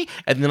 Excuse me?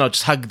 And then I'll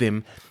just hug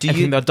them and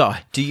then they'll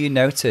die. Do you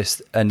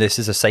notice, and this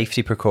is a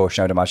safety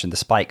precaution, I would imagine, the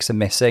spikes are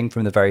missing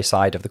from the very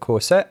side of the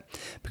corset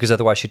because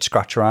otherwise she'd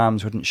scratch her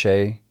arms, wouldn't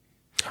she?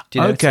 Do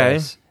you Okay.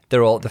 notice?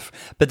 They're all,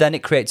 but then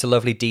it creates a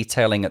lovely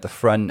detailing at the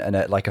front and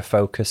like a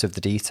focus of the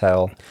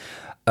detail.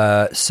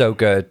 So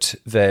good,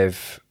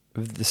 Viv.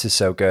 This is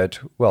so good.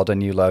 Well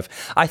done, you love.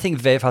 I think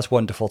Viv has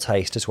wonderful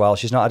taste as well.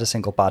 She's not had a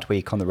single bad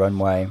week on the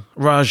runway.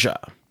 Raja.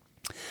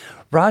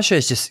 Raja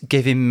is just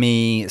giving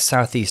me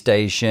Southeast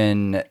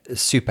Asian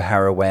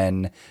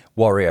superheroine,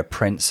 warrior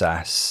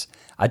princess.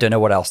 I don't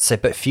know what else to say,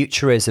 but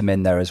futurism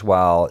in there as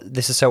well.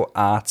 This is so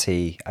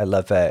arty. I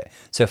love it.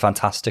 So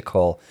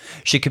fantastical.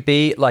 She could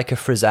be like a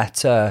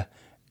Frazetta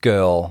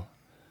girl.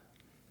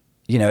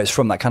 It's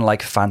from that kind of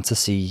like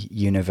fantasy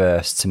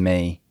universe to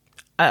me.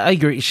 I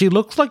agree. She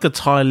looks like a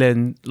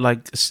Thailand,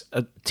 like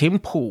a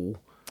temple.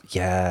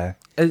 Yeah.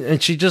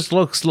 And she just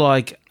looks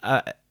like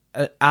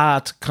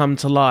art come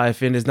to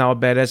life and is now a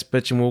badass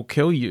bitch and will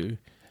kill you.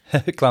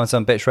 Clown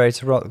on bitch ready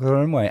to rock the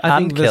runway I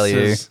and think kill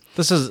you.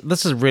 This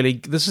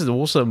is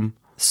awesome.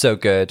 So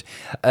good.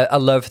 I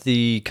love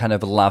the kind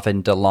of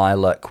lavender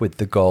lilac with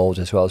the gold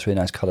as well. It's a really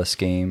nice colour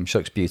scheme. She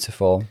looks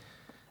beautiful.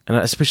 And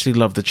I especially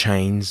love the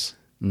chains.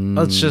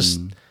 That's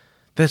just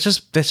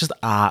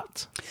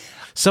art.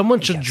 Someone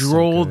should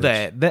draw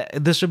that.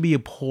 This should be a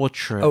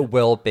portrait. Oh,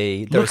 will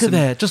be. Look at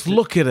that. Just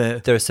look at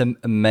it. There are some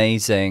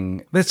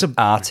amazing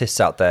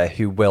artists out there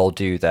who will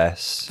do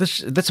this.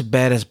 That's a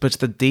badass, but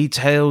the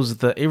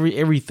details,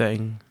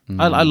 everything.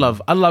 I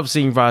love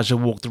seeing Raja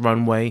walk the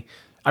runway.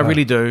 I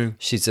really do.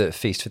 She's a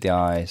feast for the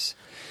eyes.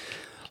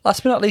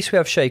 Last but not least, we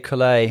have Shea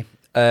Coulee.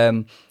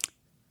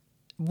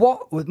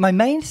 What my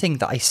main thing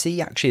that I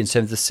see actually in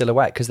terms of the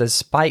silhouette, because there's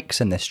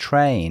spikes in this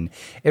train,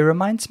 it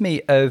reminds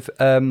me of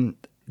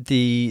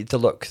the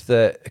look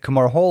that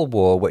Kimora Hall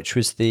wore, which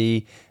was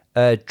the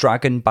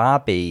Dragon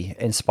Barbie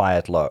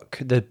inspired look,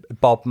 the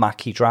Bob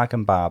Mackie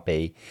Dragon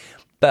Barbie,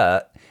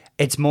 but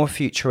it's more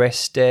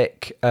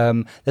futuristic.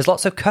 There's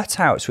lots of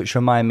cutouts which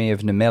remind me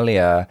of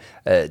Namilia,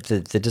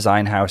 the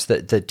design house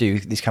that do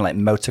these kind of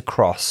like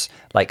motocross,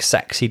 like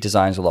sexy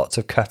designs with lots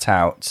of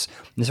cutouts.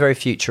 It's very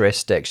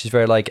futuristic. She's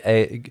very like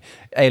a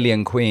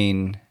alien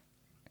queen,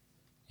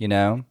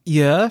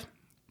 Yeah.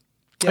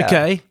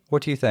 Okay.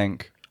 What do you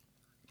think?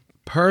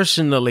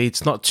 Personally,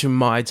 it's not to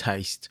my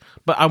taste,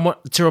 but I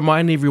want to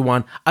remind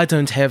everyone I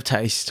don't have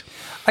taste.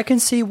 I can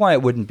see why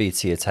it wouldn't be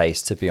to your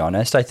taste, to be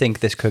honest. I think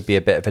this could be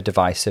a bit of a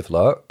divisive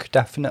look,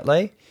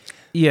 definitely.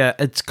 Yeah,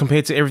 it's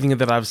compared to everything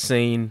that I've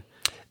seen.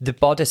 The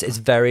bodice is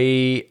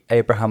very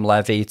Abraham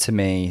Levy to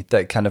me,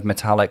 that kind of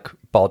metallic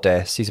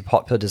bodice. He's a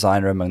popular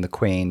designer among the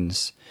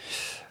queens.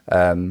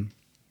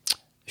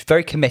 She's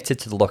very committed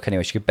to the look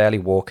anyway. She could barely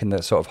walk in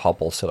the sort of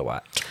hobble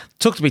silhouette.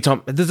 Talk to me,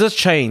 Tom. Does this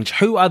change?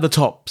 Who are the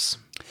tops?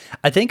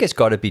 I think it's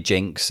got to be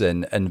Jinx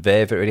and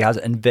Viv. It really has.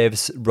 And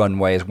Viv's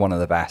runway is one of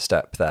the best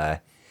up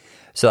there.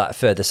 So that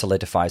further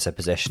solidifies her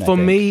position. For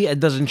me, it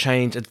doesn't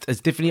change.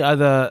 It's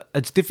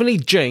definitely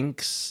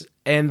Jinx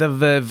and the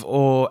Viv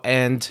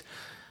and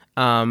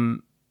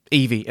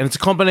Evie. And it's a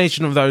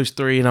combination of those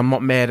three, and I'm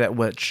not mad at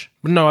which.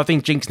 But no, I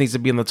think Jinx needs to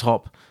be on the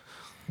top.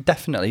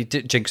 Definitely.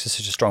 Jinx is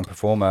such a strong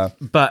performer.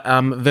 But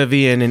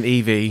Vivienne and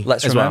Evie.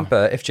 Let's as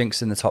remember, well. if Jinx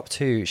is in the top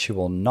two, she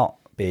will not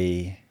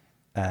be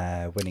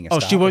winning a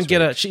star. She won't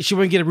get she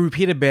won't get a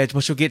repeater badge,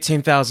 but she'll get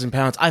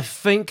 £10,000. I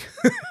think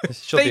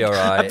she'll be all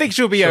right. I think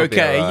she'll be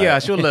okay. All right. Yeah,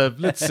 she'll live.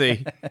 Let's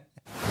see.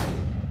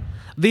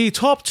 The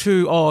top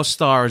two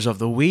All-Stars of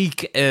the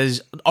week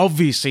is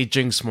obviously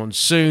Jinx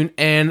Monsoon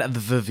and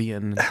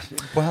Vivienne.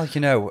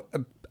 Well,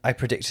 I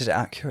predicted it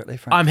accurately,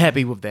 frankly. I'm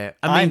happy with that.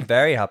 I'm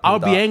very happy I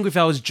with would be that. angry if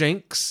I was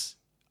Jinx.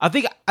 I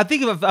think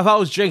if I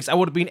was Jinx, I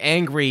would have been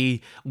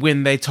angry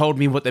when they told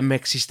me what the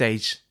Maxi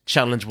Stage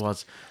challenge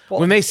was.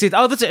 When they said,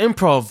 "Oh, that's an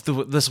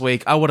improv this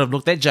week," I would have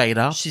looked at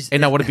Jada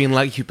and I would have been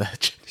like, "You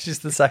bitch." She's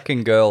the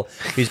second girl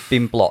who's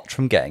been blocked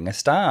from getting a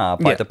star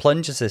by the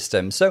plunger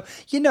system. So,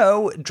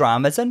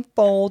 drama's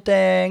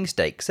unfolding,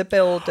 stakes are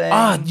building.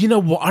 You know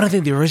what? I don't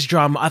think there is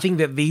drama. I think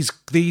that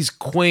these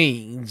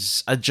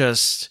queens are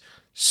just...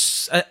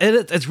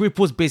 It's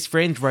RuPaul's best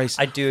friend race.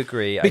 I do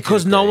agree.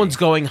 Because no one's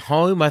going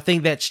home. I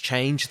think that's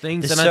changed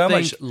things. There's and so I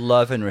think, much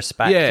love and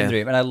respect in the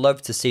room, and I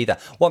love to see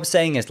that. What I'm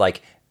saying is,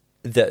 like,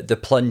 the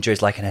plunger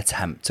is like an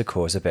attempt to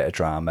cause a bit of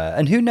drama.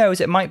 And who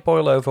knows, it might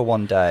boil over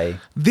one day.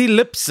 The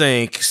lip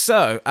sync.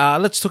 So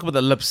let's talk about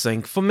the lip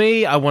sync. For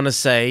me, I want to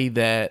say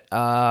that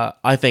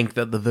I think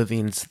that the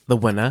Vivien's the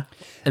winner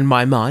in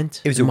my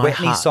mind. It was a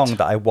Whitney song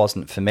that I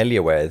wasn't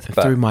familiar with.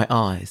 But through my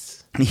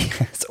eyes.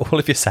 Yes, all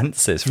of your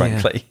senses,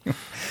 frankly. Yeah.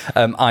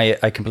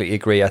 I completely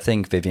agree. I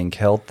think Vivienne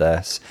killed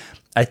this.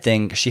 I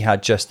think she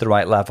had just the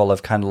right level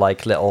of kind of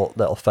like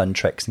little fun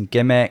tricks and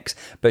gimmicks,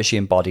 but she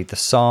embodied the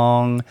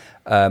song.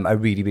 I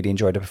really, really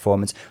enjoyed her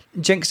performance.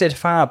 Jinx did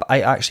fab.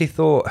 I actually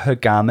thought her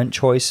garment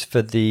choice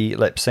for the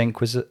lip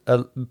sync was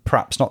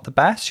perhaps not the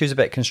best. She was a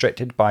bit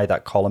constricted by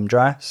that column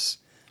dress,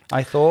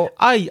 I thought.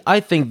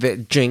 I think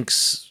that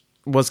Jinx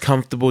was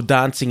comfortable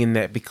dancing in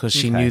that because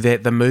she knew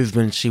that the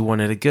movement she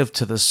wanted to give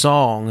to the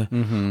song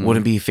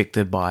wouldn't be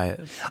affected by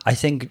it. I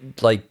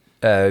think like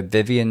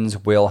Vivienne's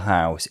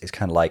wheelhouse is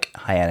kind of like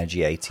high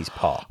energy 80s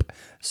pop.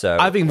 So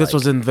I think this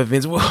was in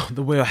Vivienne's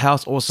the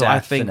wheelhouse also.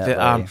 Definitely.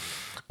 I think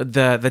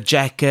that the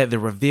jacket, the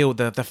reveal,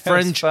 the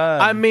fringe.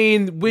 I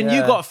mean, when you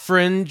got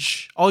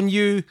fringe on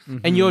you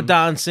and you're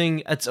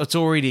dancing, it's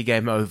already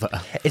game over.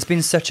 It's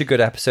been such a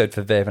good episode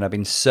for Viv, and I've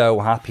been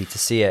so happy to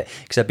see it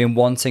because I've been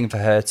wanting for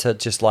her to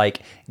just like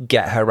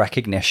get her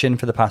recognition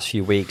for the past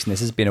few weeks, and this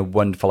has been a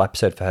wonderful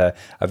episode for her.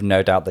 I've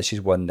no doubt that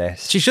she's won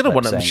this. She should have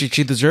won it.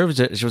 She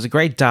deserves it. She was a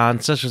great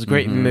dancer. She was a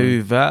great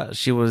mover.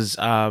 She was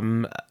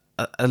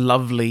a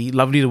lovely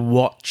to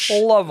watch.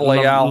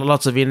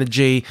 Lots of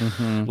energy,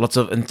 lots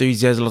of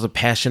enthusiasm, lots of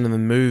passion in the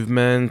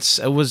movements.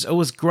 It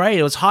was great.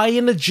 It was high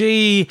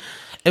energy.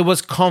 It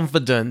was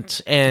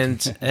confident,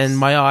 and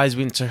my eyes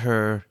went to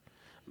her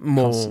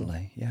more.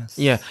 Constantly, yes.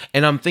 Yeah,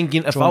 and I'm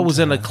thinking if I was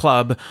in a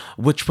club,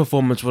 which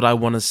performance would I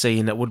want to see?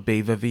 And it would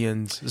be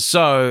Vivienne's.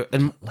 So,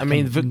 and I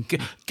mean,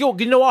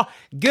 you know what?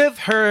 Give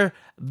her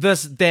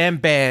this damn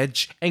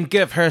badge and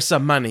give her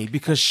some money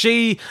because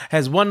she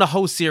has won the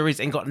whole series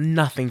and got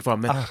nothing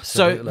from it.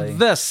 Absolutely.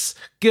 So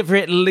give her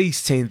at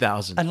least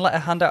 10,000 and let her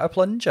hand out a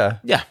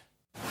plunger. Yeah.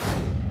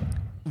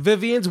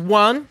 Vivienne's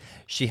won.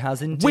 She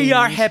has indeed. We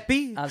are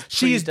happy.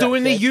 She is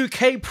doing the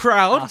UK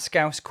proud. Our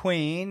Scouse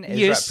Queen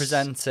is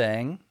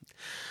representing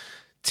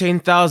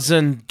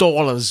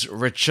 $10,000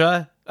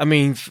 richer. I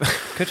mean,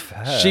 good for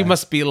her. She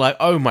must be like,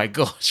 oh my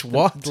gosh,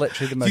 what?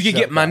 Literally the most. You can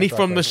get money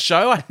from the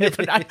show? I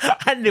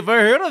never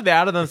heard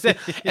about it.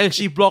 And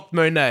she blocked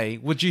Monet.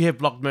 Would you have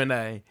blocked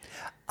Monet?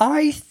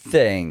 I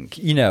think,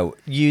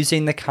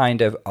 using the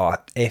kind of,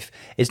 if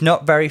it's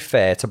not very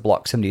fair to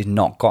block somebody who's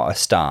not got a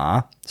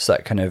star, so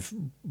that kind of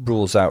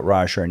rules out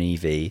Raja and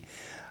Evie.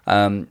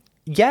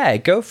 Yeah,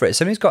 go for it.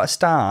 Somebody's got a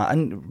star,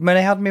 and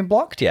Monet hadn't been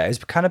blocked yet. It was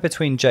kind of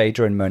between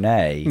Jada and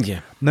Monet.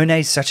 Yeah.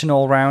 Monet's such an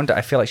all-rounder.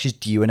 I feel like she's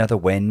due another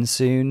win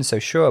soon, so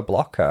sure,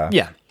 block her.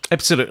 Yeah,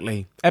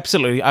 absolutely.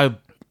 Absolutely.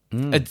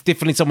 It's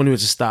definitely someone who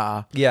is a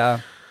star. Yeah.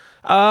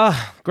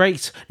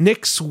 Great.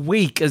 Next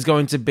week is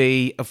going to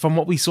be, from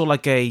what we saw,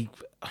 like a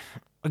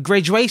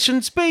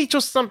graduation speech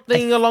or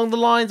something along the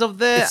lines of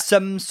that. It's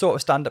some sort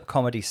of stand-up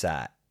comedy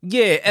set.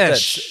 Yeah,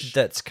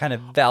 that's kind of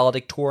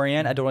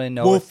valedictorian. I don't really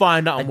know. We'll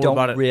find out more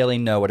about it. I don't really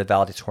know what a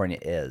valedictorian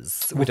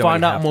is. We'll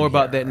find out more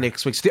about that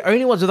next week. So the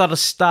only ones without a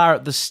star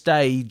at the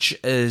stage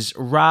is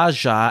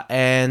Raja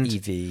and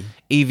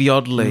Evie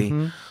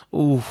Oddly.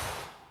 Ooh.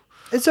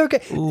 It's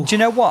okay. Ooh. Do you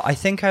know what? I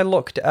think I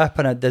looked up,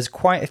 and there's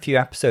quite a few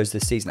episodes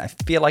this season. I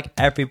feel like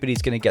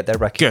everybody's going to get their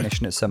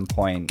recognition at some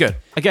point. Good.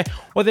 Okay.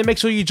 Well, then make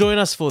sure you join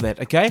us for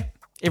that, okay?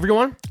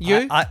 Everyone,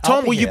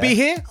 Tom, will you be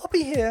here? I'll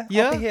be here.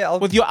 Yeah, I'll be here.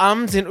 With your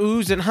ums and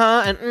oohs and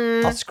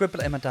and I'll scribble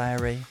it in my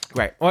diary.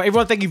 Great. Well,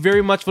 everyone, thank you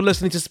very much for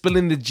listening to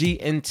Spilling the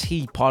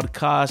GNT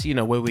podcast. You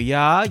know where we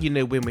are. You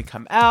know when we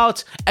come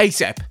out.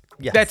 ASAP.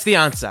 Yes. That's the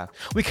answer.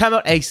 We come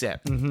out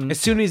ASAP. As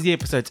soon as the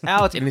episode's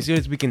out and as soon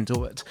as we can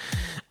do it.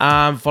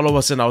 Follow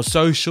us on our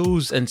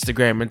socials,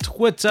 Instagram and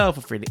Twitter.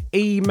 Feel free to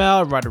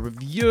email, write a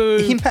review.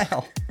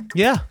 Email?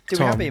 Yeah. Do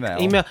we have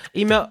email?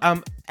 Email,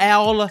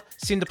 Al,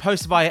 send a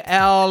post via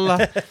Al.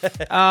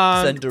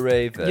 Send a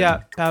raven.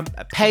 Yeah.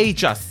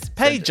 Page us.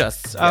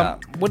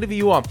 Whatever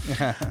you want.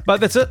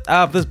 But that's it.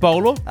 This is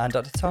Bolo. And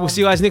Dr. Tom. We'll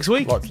see you guys next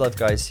week. Lots of love,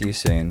 guys. See you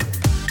soon.